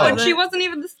 No, and Oh. she wasn't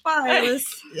even the spy. It was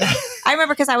I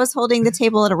remember because I was holding the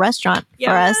table at a restaurant for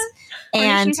Yeah. us,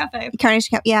 and Carnation Cafe. Carnation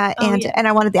Cafe, yeah, Oh, and yeah. and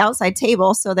I wanted the outside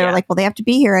table, so they were Yeah. like, "Well, they have to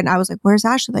be here," and I was like, "Where's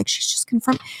Ashley?" Like, she's just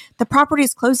confirmed the property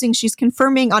is closing. She's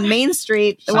confirming on Main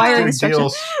Street the She's wiring doing instructions.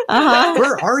 deals. Uh-huh.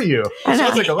 Where are you? I know.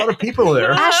 Sounds like a lot of people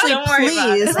there. Ashley, Don't worry about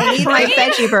it. please, I need my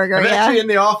veggie burger. I'm Yeah, actually in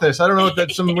the office. I don't know what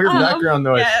that's some weird background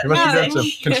noise. Yeah, There must be no. done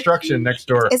some construction next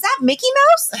door. is that Mickey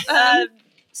Mouse?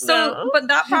 So, No. but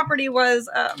that property was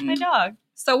My dog.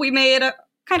 so we made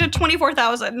kind of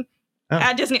 24,000 Oh.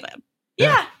 at Disneyland.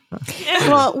 Yeah.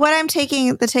 Well, what I'm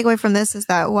taking the takeaway from this is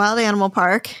that Wild Animal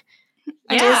Park,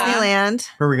 Yeah. Disneyland.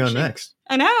 Where are we going next?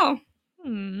 I know.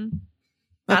 Hmm.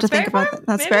 I have to Knott's think Berry about Farm, that.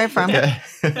 That's maybe? very from.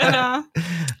 Okay.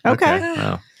 Okay.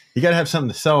 Well, you got to have something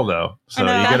to sell, though. So I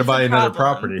know. you got to That's buy the another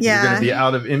problem. property. Yeah. You're going to be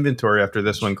out of inventory after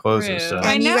this one closes. True. So.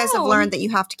 I And you guys have know. learned that you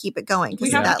have to keep it going because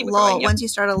We have to that keep it lull. going, yep. Once you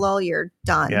start a lull, you're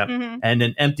done. Yeah. Mhm. And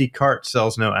an empty cart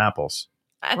sells no apples.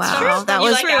 That's Wow, true. that You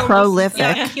was like apples? prolific.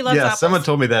 Yeah, he loves Yeah, apples. someone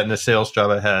told me that in a sales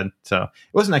job I had. So it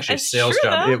wasn't actually That's a sales true,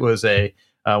 job. though. It was a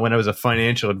when I was a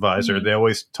financial advisor. Mhm. They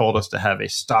always told us to have a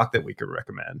stock that we could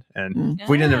recommend, and Mm. if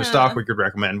we didn't have a stock Ah. we could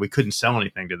recommend, we couldn't sell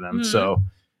anything to them. Mhm. So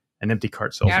an empty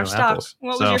cart sells You're out no of stock. apples.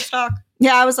 What So was your stock?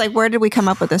 Yeah, I was like, where did we come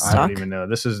up with this I stock don't even know.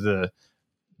 This is the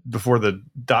before the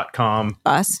 .com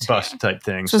bust? bust type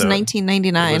thing. This was so it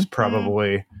 1999. was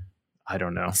probably I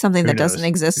don't know. Something Who that doesn't knows?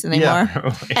 exist anymore. Yeah,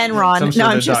 probably. Enron. Some No, sort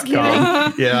I'm of just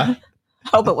 .com. Yeah.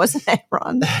 Hope it wasn't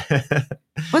Enron.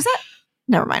 Was that?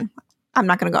 Never mind. I'm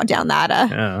not going to go down that.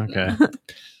 Oh, okay.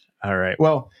 All right.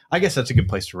 Well, I guess that's a good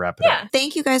place to wrap it Yeah. up.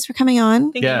 Thank you guys for coming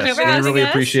on. Thank Yes, you for we having really us.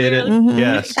 appreciate it. Mhm.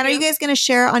 Yes. And are you guys going to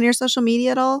share on your social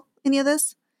media at all? Any of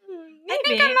this?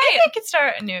 Maybe I could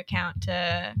start a new account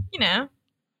to,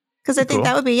 Because I think Cool.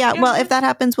 that would be, yeah. Well, if that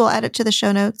happens, we'll add it to the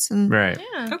show notes. And Right.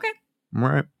 yeah. Okay. All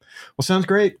right. Well, sounds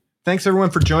great. Thanks everyone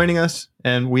for joining us,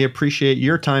 and we appreciate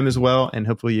your time as well. And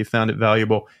hopefully you found it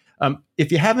valuable.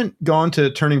 If you haven't gone to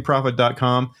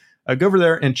turningprofit.com, go over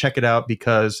there and check it out,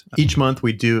 because each month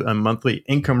we do a monthly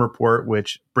income report,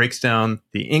 which breaks down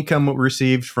the income we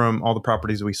received from all the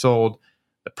properties we sold,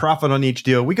 the profit on each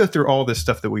deal. We go through all this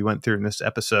stuff that we went through in this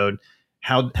episode,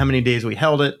 how many days we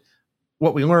held it,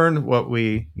 what we learned, what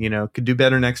we could do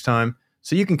better next time.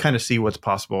 So you can kind of see what's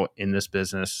possible in this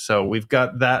business. So we've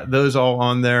got those all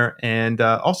on there. And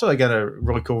also I got a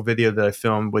really cool video that I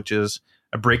filmed, which is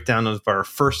a breakdown of our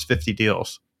first 50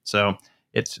 deals. So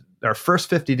it's our first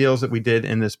 50 deals that we did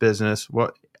in this business.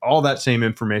 All that same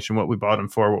information, what we bought them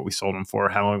for, what we sold them for,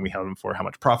 how long we held them for, how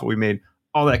much profit we made,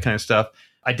 all that kind of stuff.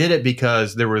 I did it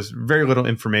because there was very little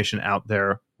information out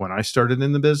there when I started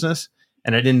in the business,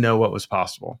 and I didn't know what was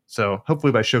possible. So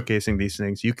hopefully by showcasing these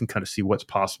things, you can kind of see what's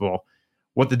possible,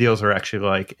 what the deals are actually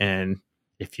like, and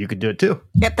if you could do it too.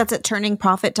 yep, that's at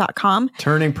turningprofit.com.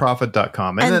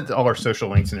 Turningprofit.com. And And- then all our social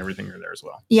links and everything are there as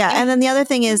well. Yeah. And then the other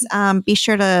thing is be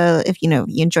sure to, if you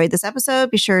enjoyed this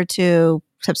episode, be sure to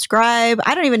subscribe.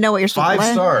 I don't even know what you're supposed 5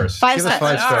 to stars. Five Give us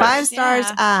stars. 5 stars. 5 stars.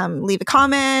 Yeah. Leave a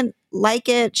comment, like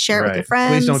it, share it with your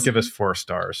friends. Please don't give us 4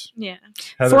 stars. Yeah.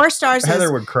 Heather, 4 stars Heather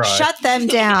is would cry. shut them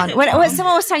down. When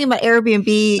someone was talking about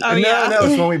Airbnb. Oh, no, yeah. no,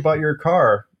 it's when we bought your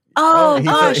car. Oh,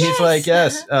 He's like,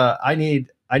 yes, I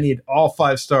need all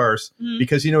 5 stars, Mhm.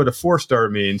 because you know what a 4-star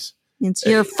means. it's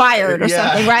you're fired or Yeah.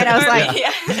 something, right? I was like,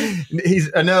 Yeah.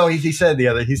 He said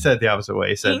the opposite way.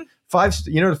 He said 5.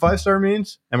 You know what a 5-star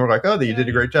means? And we're like, oh, that you did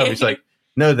a great job. He's like,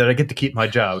 no, that I get to keep my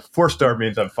job. 4-star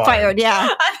means I'm fired. fired. Yeah.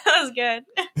 That was good.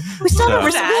 We still So-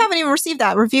 we haven't even received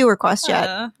that review request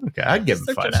yet. Okay, I'd give him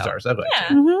Search 5 it out. stars. I'd like Yeah.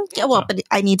 Mhm. Yeah, well, but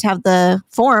I need to have the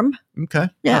form. to. Okay.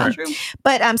 Yeah. All right. True.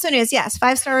 But so anyways, yes,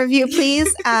 5-star review,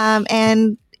 please.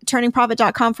 And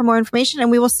turningprofit.com for more information, and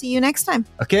we will see you next time.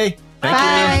 Okay. Thank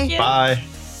Bye. you. Bye.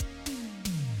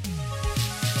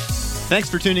 Thanks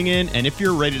for tuning in. And if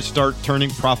you're ready to start turning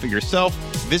profit yourself,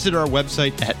 visit our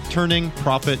website at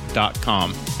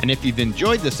turningprofit.com. And if you've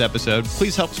enjoyed this episode,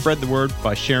 please help spread the word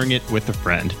by sharing it with a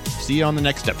friend. See you on the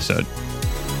next episode.